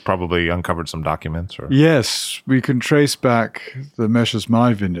 You probably uncovered some documents. Or Yes, we can trace back the Meshes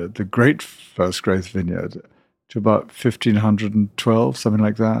Mai vineyard, the great first growth vineyard, to about 1512, something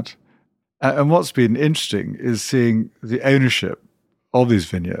like that. And what's been interesting is seeing the ownership of these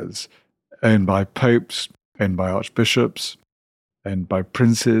vineyards, owned by popes, owned by archbishops, owned by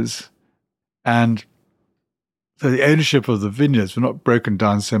princes. And so the ownership of the vineyards were not broken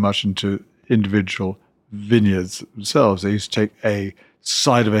down so much into individual vineyards themselves. They used to take a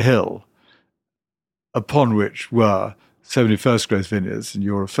side of a hill upon which were so many first growth vineyards, and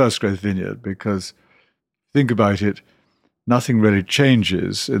you're a first growth vineyard because, think about it, nothing really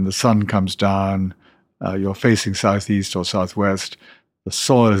changes. And the sun comes down, you're facing southeast or southwest. The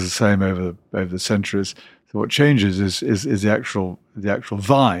soil is the same over the centuries. So what changes is the actual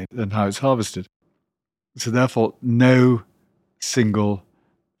vine and how it's harvested. So therefore, no single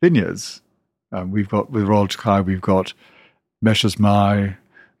vineyards. We've got with Royal Tokai, we've got Meshes Mai,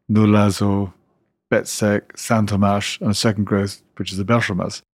 Nulazo, Betsek, Saint-Thomas, and a second growth, which is the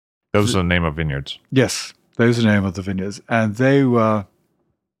Belchamas. those are the name of vineyards. Yes, those are the name of the vineyards. And they were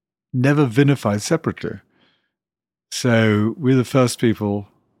never vinified separately. So we're the first people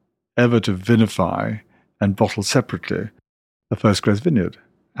ever to vinify and bottle separately a first growth vineyard.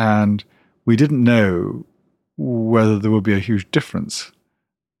 And we didn't know whether there would be a huge difference,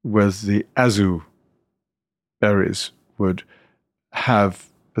 whether the Azu berries would have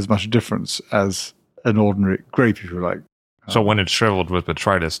as much difference as an ordinary grape, if you like. So when it's shriveled with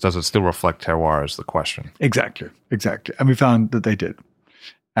botrytis, does it still reflect terroir is the question. Exactly. And we found that they did.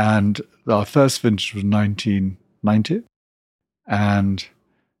 And our first vintage was 1990. And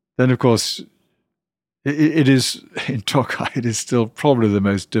then, of course, it is, in Tokai, it is still probably the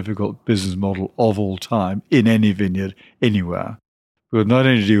most difficult business model of all time in any vineyard, anywhere. Because not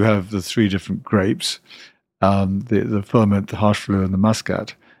only do you have the three different grapes, the ferment, the harsh fleur, and the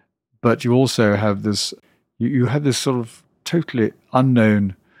muscat, but you also have this, you have this sort of totally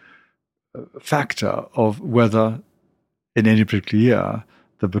unknown factor of whether in any particular year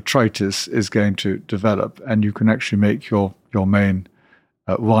the botrytis is going to develop, and you can actually make your main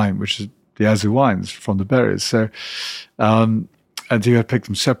wine, which is the Azu wines from the berries. So, and you have to pick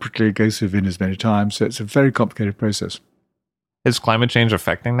them separately, go through vineyards many times. So it's a very complicated process. Is climate change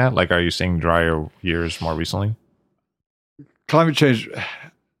affecting that? Like, are you seeing drier years more recently? Climate change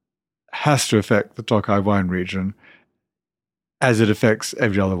has to affect the Tokai wine region as it affects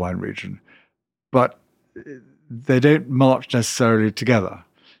every other wine region. But they don't march necessarily together.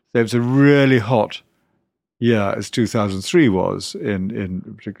 So if it's a really hot year, as 2003 was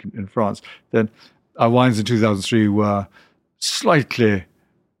particularly in France, then our wines in 2003 were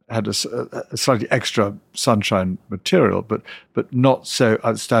had a slightly extra sunshine material, but not so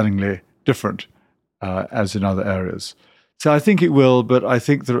outstandingly different as in other areas. So I think it will, but I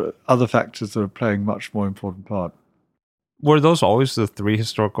think there are other factors that are playing much more important part. Were those always the three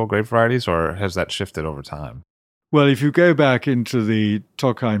historical grape varieties, or has that shifted over time? Well, if you go back into the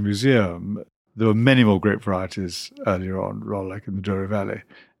Tokai Museum, there were many more grape varieties earlier on, rather like in the Douro Valley.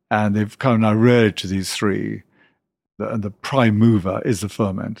 And they've come now really to these three. And the prime mover is the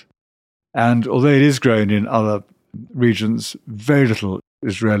ferment. And although it is grown in other regions, very little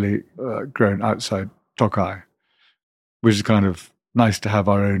is really grown outside Tokai, which is kind of nice to have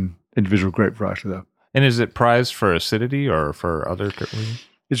our own individual grape variety there. And is it prized for acidity or for other reasons?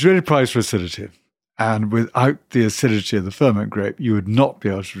 It's really prized for acidity. And without the acidity of the ferment grape, you would not be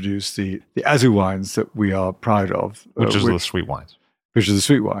able to produce the Azu wines that we are proud of. Which is the sweet wines. Which are the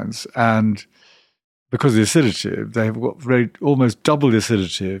sweet wines. And because of the acidity, they've got almost double the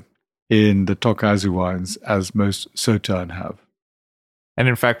acidity in the Tokai Azu wines as most Sauternes have. And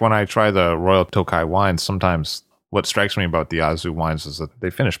in fact, when I try the Royal Tokai wines, sometimes what strikes me about the Azu wines is that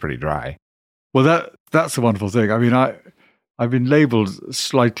they finish pretty dry. Well, that's a wonderful thing. I mean, I've been labelled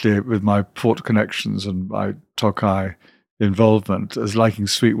slightly with my port connections and my Tokai involvement as liking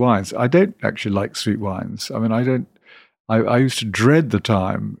sweet wines. I don't actually like sweet wines. I mean, I used to dread the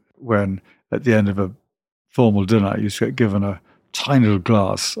time when at the end of a formal dinner, I used to get given a tiny little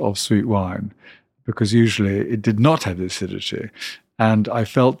glass of sweet wine because usually it did not have the acidity. And I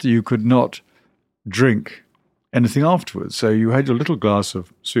felt that you could not drink anything afterwards. So you had your little glass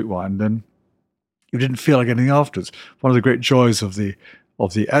of sweet wine, then you didn't feel like anything afterwards. One of the great joys of the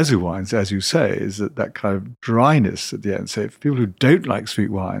Azu wines, as you say, is that kind of dryness at the end. So for people who don't like sweet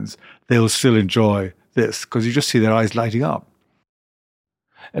wines, they'll still enjoy this because you just see their eyes lighting up.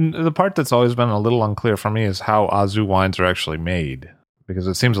 And the part that's always been a little unclear for me is how Azu wines are actually made, because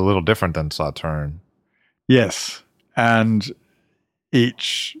it seems a little different than Sauternes. Yes, and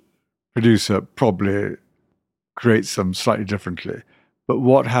each producer probably creates them slightly differently. But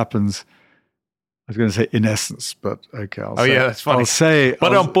what happens... I was going to say in essence, but okay. Yeah, that's funny. I'll say,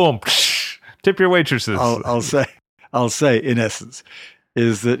 boom, tip your waitresses. I'll say in essence,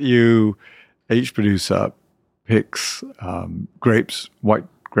 is that each producer picks grapes, white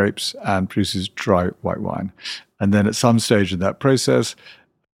grapes, and produces dry white wine, and then at some stage in that process,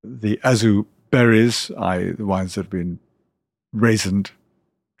 the Azu berries, i.e., the wines that have been raisined,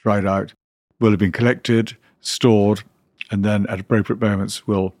 dried out, will have been collected, stored, and then at appropriate moments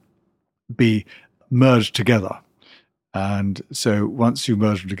will be merged together. And so once you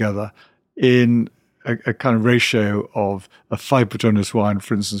merge them together in a kind of ratio of a 5 Petronas wine,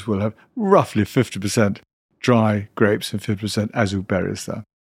 for instance, will have roughly 50% dry grapes and 50% Azu berries there.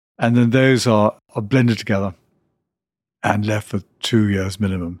 And then those are blended together and left for 2 years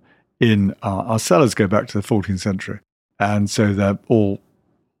minimum. In our cellars go back to the 14th century. And so they're all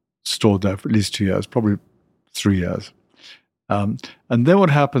stored there for at least 2 years, probably 3 years. And then what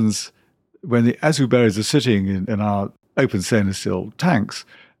happens when the Azu berries are sitting in our open stainless steel tanks,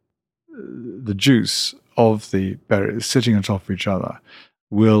 the juice of the berries sitting on top of each other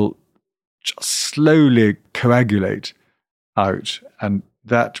will just slowly coagulate out. And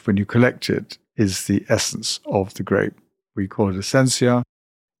that, when you collect it, is the essence of the grape. We call it essentia.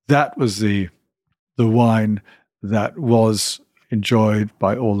 That was the wine that was enjoyed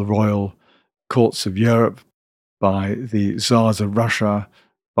by all the royal courts of Europe, by the Tsars of Russia,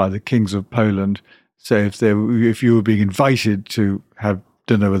 by the kings of Poland. So if you were being invited to have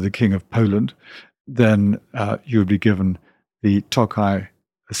dinner with the king of Poland, then you would be given the Tokai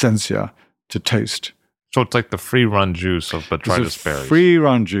essentia to toast. So it's like the free-run juice of botrytis berries.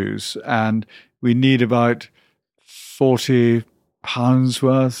 Free-run juice, and we need about 40 pounds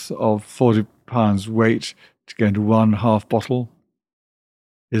worth of 40 pounds weight to go into one half bottle.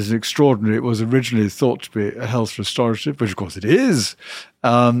 Is extraordinary. It was originally thought to be a health restorative, which of course it is.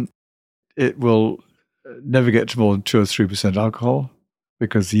 It will never get to more than 2 or 3% alcohol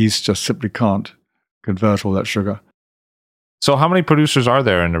because the yeast just simply can't convert all that sugar. So how many producers are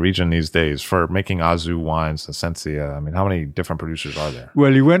there in the region these days for making Azu wines, essentia? I mean, how many different producers are there?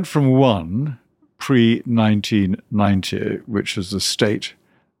 Well, you went from one pre-1990, which was the state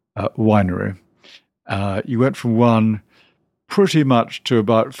winery. You went from one pretty much to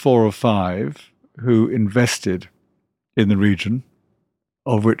about 4 or 5 who invested in the region,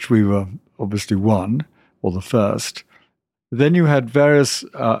 of which we were obviously one, or the first. Then you had various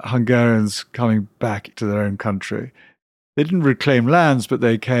Hungarians coming back to their own country. They didn't reclaim lands, but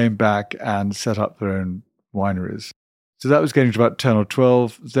they came back and set up their own wineries. So that was getting to about 10 or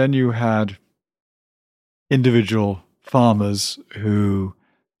 12. Then you had individual farmers who,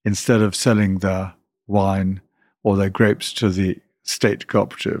 instead of selling their wine or their grapes to the state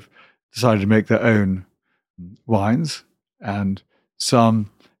cooperative, decided to make their own wines, and some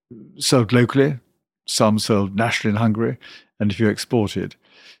sold locally, some sold nationally in Hungary, and a few exported.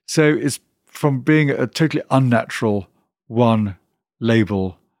 So it's from being a totally unnatural one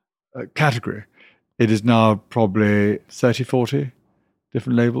label category, it is now probably 30, 40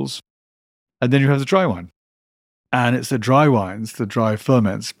 different labels. And then you have the dry wine. And it's the dry wines, the dry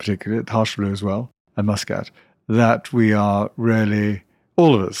ferments, particularly, Hartlepool as well, and Muscat, that we are really,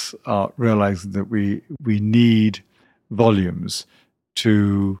 all of us are realizing that we need volumes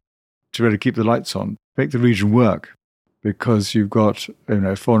to really keep the lights on, make the region work, because you've got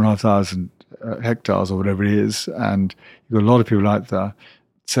 4,500 hectares or whatever it is, and you've got a lot of people out there.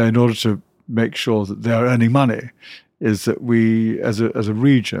 So in order to make sure that they're earning money, is that we as a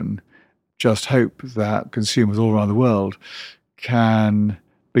region just hope that consumers all around the world can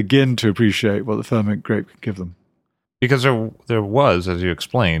begin to appreciate what the ferment grape can give them. Because there was, as you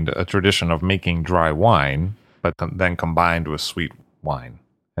explained, a tradition of making dry wine, but then combined with sweet wine.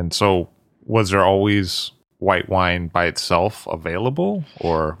 And so was there always white wine by itself available,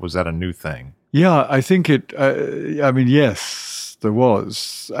 or was that a new thing? Yeah, I think yes, there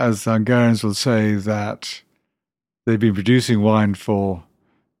was. As Hungarians will say that they've been producing wine for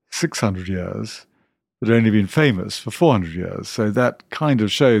 600 years, but only been famous for 400 years. So that kind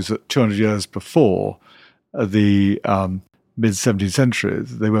of shows that 200 years before the mid-17th century,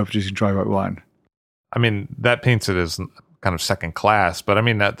 they were producing dry white wine. I mean, that paints it as kind of second class, but I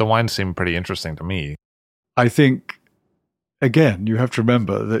mean, the wine seemed pretty interesting to me. I think, again, you have to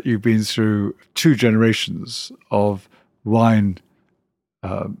remember that you've been through 2 generations of wine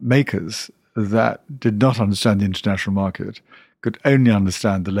makers that did not understand the international market, could only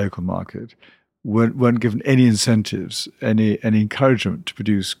understand the local market, weren't given any incentives, any encouragement to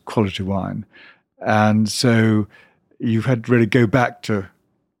produce quality wine. And so you've had to really go back to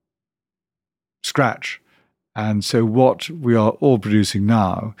scratch. And so what we are all producing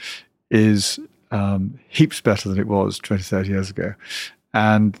now is heaps better than it was 20, 30 years ago.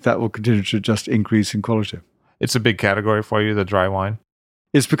 And that will continue to just increase in quality. It's a big category for you, the dry wine?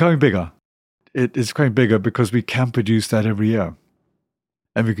 It's becoming bigger. It's becoming bigger because we can produce that every year.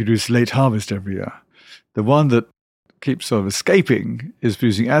 And we can produce late harvest every year. The one that keeps sort of escaping is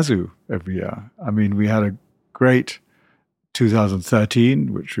producing Azu every year. I mean, we had a great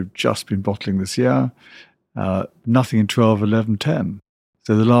 2013, which we've just been bottling this year. Nothing in 12, 11, 10.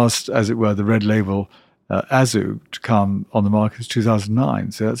 So the last, as it were, the red label Azu to come on the market is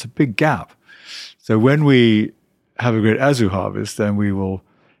 2009. So that's a big gap. So when we have a great Azu harvest, then we'll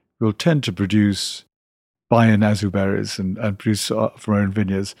tend to buy in Azu berries and produce from our own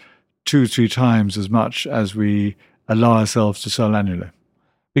vineyards 2-3 times as much as we allow ourselves to sell annually.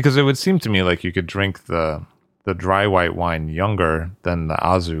 Because it would seem to me like you could drink the dry white wine younger than the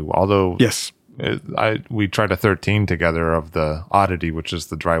Azu, although yes, we tried a 13 together of the Oddity, which is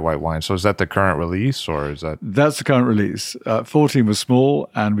the dry white wine. So is that the current release, or is that? That's the current release. 14 was small,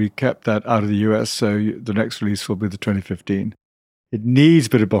 and we kept that out of the US. So the next release will be the 2015. It needs a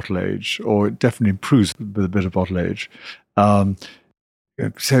bit of bottle age, or it definitely improves with a bit of bottle age. So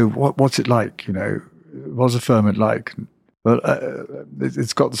what's it like? What's a ferment like? Well,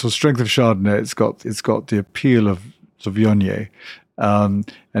 it's got the sort of strength of Chardonnay. It's got the appeal of Viognier,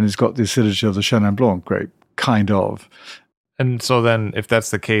 and it's got the acidity of the Chenin Blanc grape, kind of. And so then, if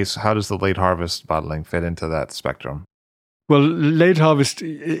that's the case, how does the late harvest bottling fit into that spectrum? Well, late harvest,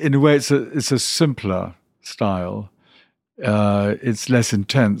 in a way, it's a simpler style. It's less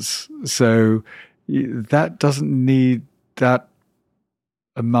intense, so that doesn't need that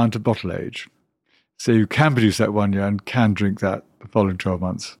amount of bottle age. So you can produce that 1 year and can drink that the following 12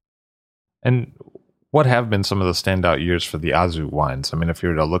 months. And what have been some of the standout years for the Azu wines? I mean, if you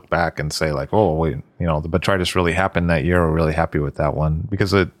were to look back and say like, oh, wait, the botrytis really happened that year, we're really happy with that one,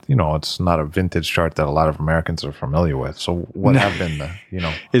 because it's not a vintage chart that a lot of Americans are familiar with. So what have been the,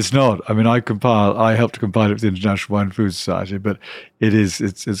 It's not. I mean, I helped to compile it with the International Wine and Food Society, but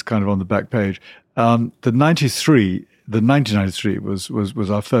it's kind of on the back page. The 1993 was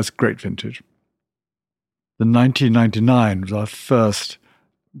our first great vintage. The 1999 was our first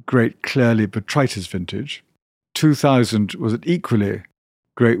great clearly botrytis vintage. 2000 was an equally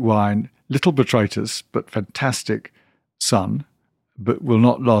great wine, little botrytis, but fantastic sun, but will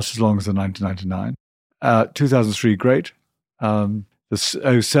not last as long as the 1999. 2003, great. The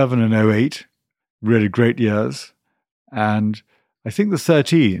 07 and 08, really great years. And I think the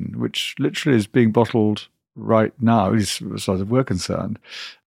 13, which literally is being bottled right now, at least as far as we're concerned,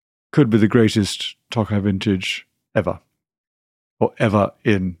 could be the greatest Tokaj vintage ever, or ever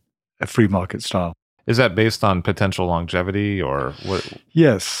in a free market style. Is that based on potential longevity, or what?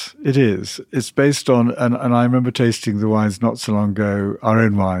 Yes, it is. It's based on, and I remember tasting the wines not so long ago, our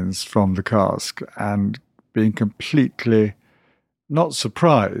own wines from the cask, and being completely not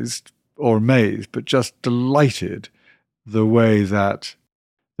surprised or amazed, but just delighted the way that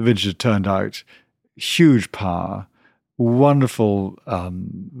the vintage had turned out. Huge power, wonderful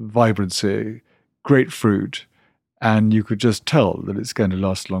vibrancy, great fruit, and you could just tell that it's going to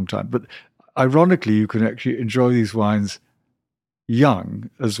last a long time. But ironically, you can actually enjoy these wines young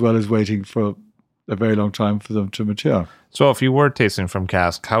as well as waiting for a very long time for them to mature. So if you were tasting from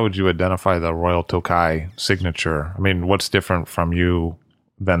cask, how would you identify the Royal Tokai signature? I mean, what's different from you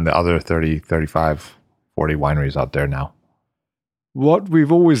than the other 30, 35, 40 wineries out there now? What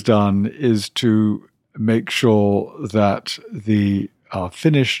we've always done is to make sure that the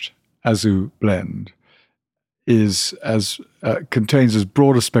finished Azu blend is contains as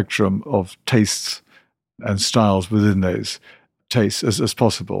broad a spectrum of tastes and styles within those tastes as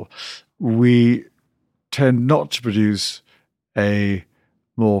possible. We tend not to produce a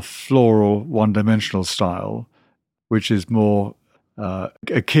more floral, one-dimensional style, which is more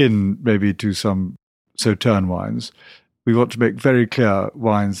akin maybe to some Sauterne wines. We want to make very clear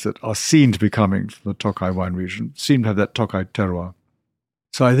wines that are seen to be coming from the Tokai wine region, seem to have that Tokai terroir.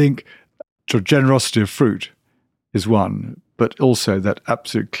 So I think generosity of fruit is one, but also that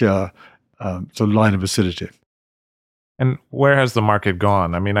absolute clear sort of line of acidity. And where has the market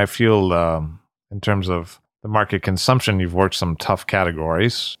gone? I mean, I feel in terms of the market consumption, you've worked some tough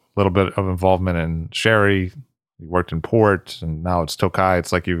categories, a little bit of involvement in sherry, you worked in port, and now it's Tokai.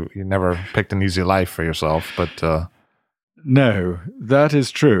 It's like you never picked an easy life for yourself, but... No, that is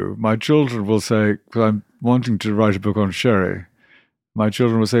true. My children will say, because I'm wanting to write a book on sherry, my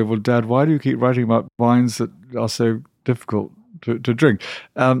children will say, well, Dad, why do you keep writing about wines that are so difficult to drink?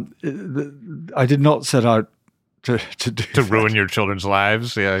 I did not set out to ruin your children's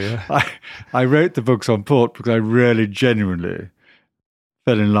lives. Yeah. I wrote the books on port because I really genuinely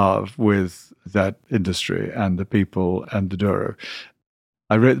fell in love with that industry and the people and the Douro.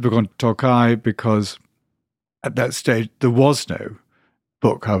 I wrote the book on Tokai because at that stage there was no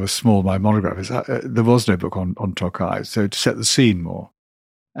book, however small my monograph is, there was no book on Tokai, so to set the scene more.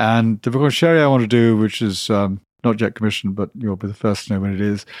 And the book on sherry I want to do, which is not yet commissioned, but you'll be the first to know when it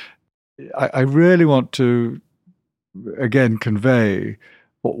is, I really want to again convey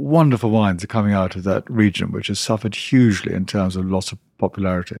what wonderful wines are coming out of that region, which has suffered hugely in terms of loss of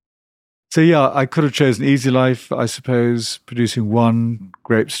popularity. So yeah, I could have chosen easy life, I suppose, producing one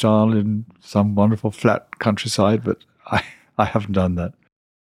grape style in some wonderful flat countryside, but I haven't done that.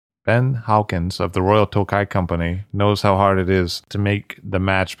 Ben Hawkins of the Royal Tokai Company knows how hard it is to make the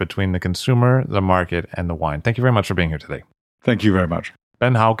match between the consumer, the market, and the wine. Thank you very much for being here today. Thank you very much.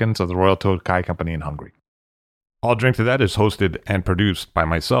 Ben Hawkins of the Royal Tokai Company in Hungary. All Drink to That is hosted and produced by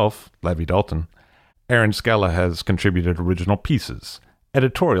myself, Levi Dalton. Aaron Skella has contributed original pieces.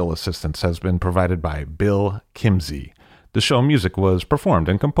 Editorial assistance has been provided by Bill Kimsey. The show music was performed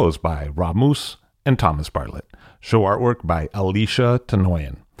and composed by Rob Moose and Thomas Bartlett. Show artwork by Alicia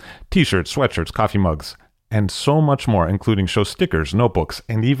Tenoyan. T-shirts, sweatshirts, coffee mugs, and so much more, including show stickers, notebooks,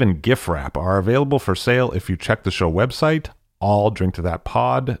 and even gift wrap are available for sale if you check the show website,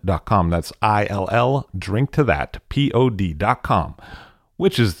 alldrinktothatpod.com. That's ILL, drinktothatpod.com,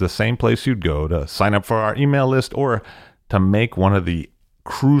 which is the same place you'd go to sign up for our email list or to make one of the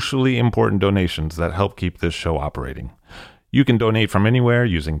crucially important donations that help keep this show operating. You can donate from anywhere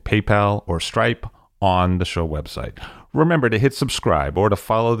using PayPal or Stripe on the show website. Remember to hit subscribe or to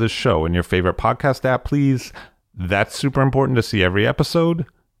follow this show in your favorite podcast app, please. That's super important to see every episode.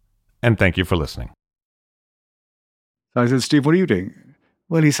 And thank you for listening. So I said, Steve, what are you doing?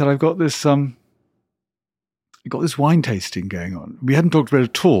 Well, he said, I've got this wine tasting going on. We hadn't talked about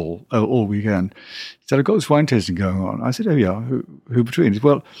it at all weekend. He said, I've got this wine tasting going on. I said, oh yeah, who between? He said,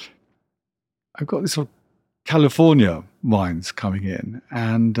 well, I've got this sort of California wines coming in.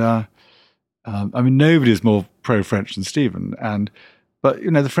 And I mean, nobody is more pro-French than Stephen. But,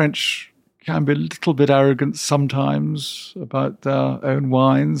 you know, the French can be a little bit arrogant sometimes about their own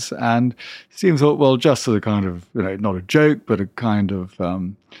wines. And Stephen thought, well, just as a kind of, you know, not a joke, but a kind of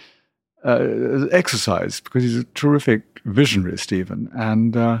exercise, because he's a terrific visionary, Stephen.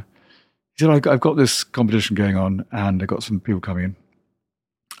 And he said, I've got this competition going on and I've got some people coming in.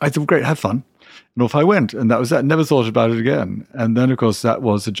 I said, well, great, have fun. And off I went. And that was that. Never thought about it again. And then, of course, that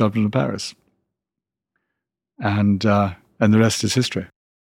was the Judgment of Paris. And the rest is history.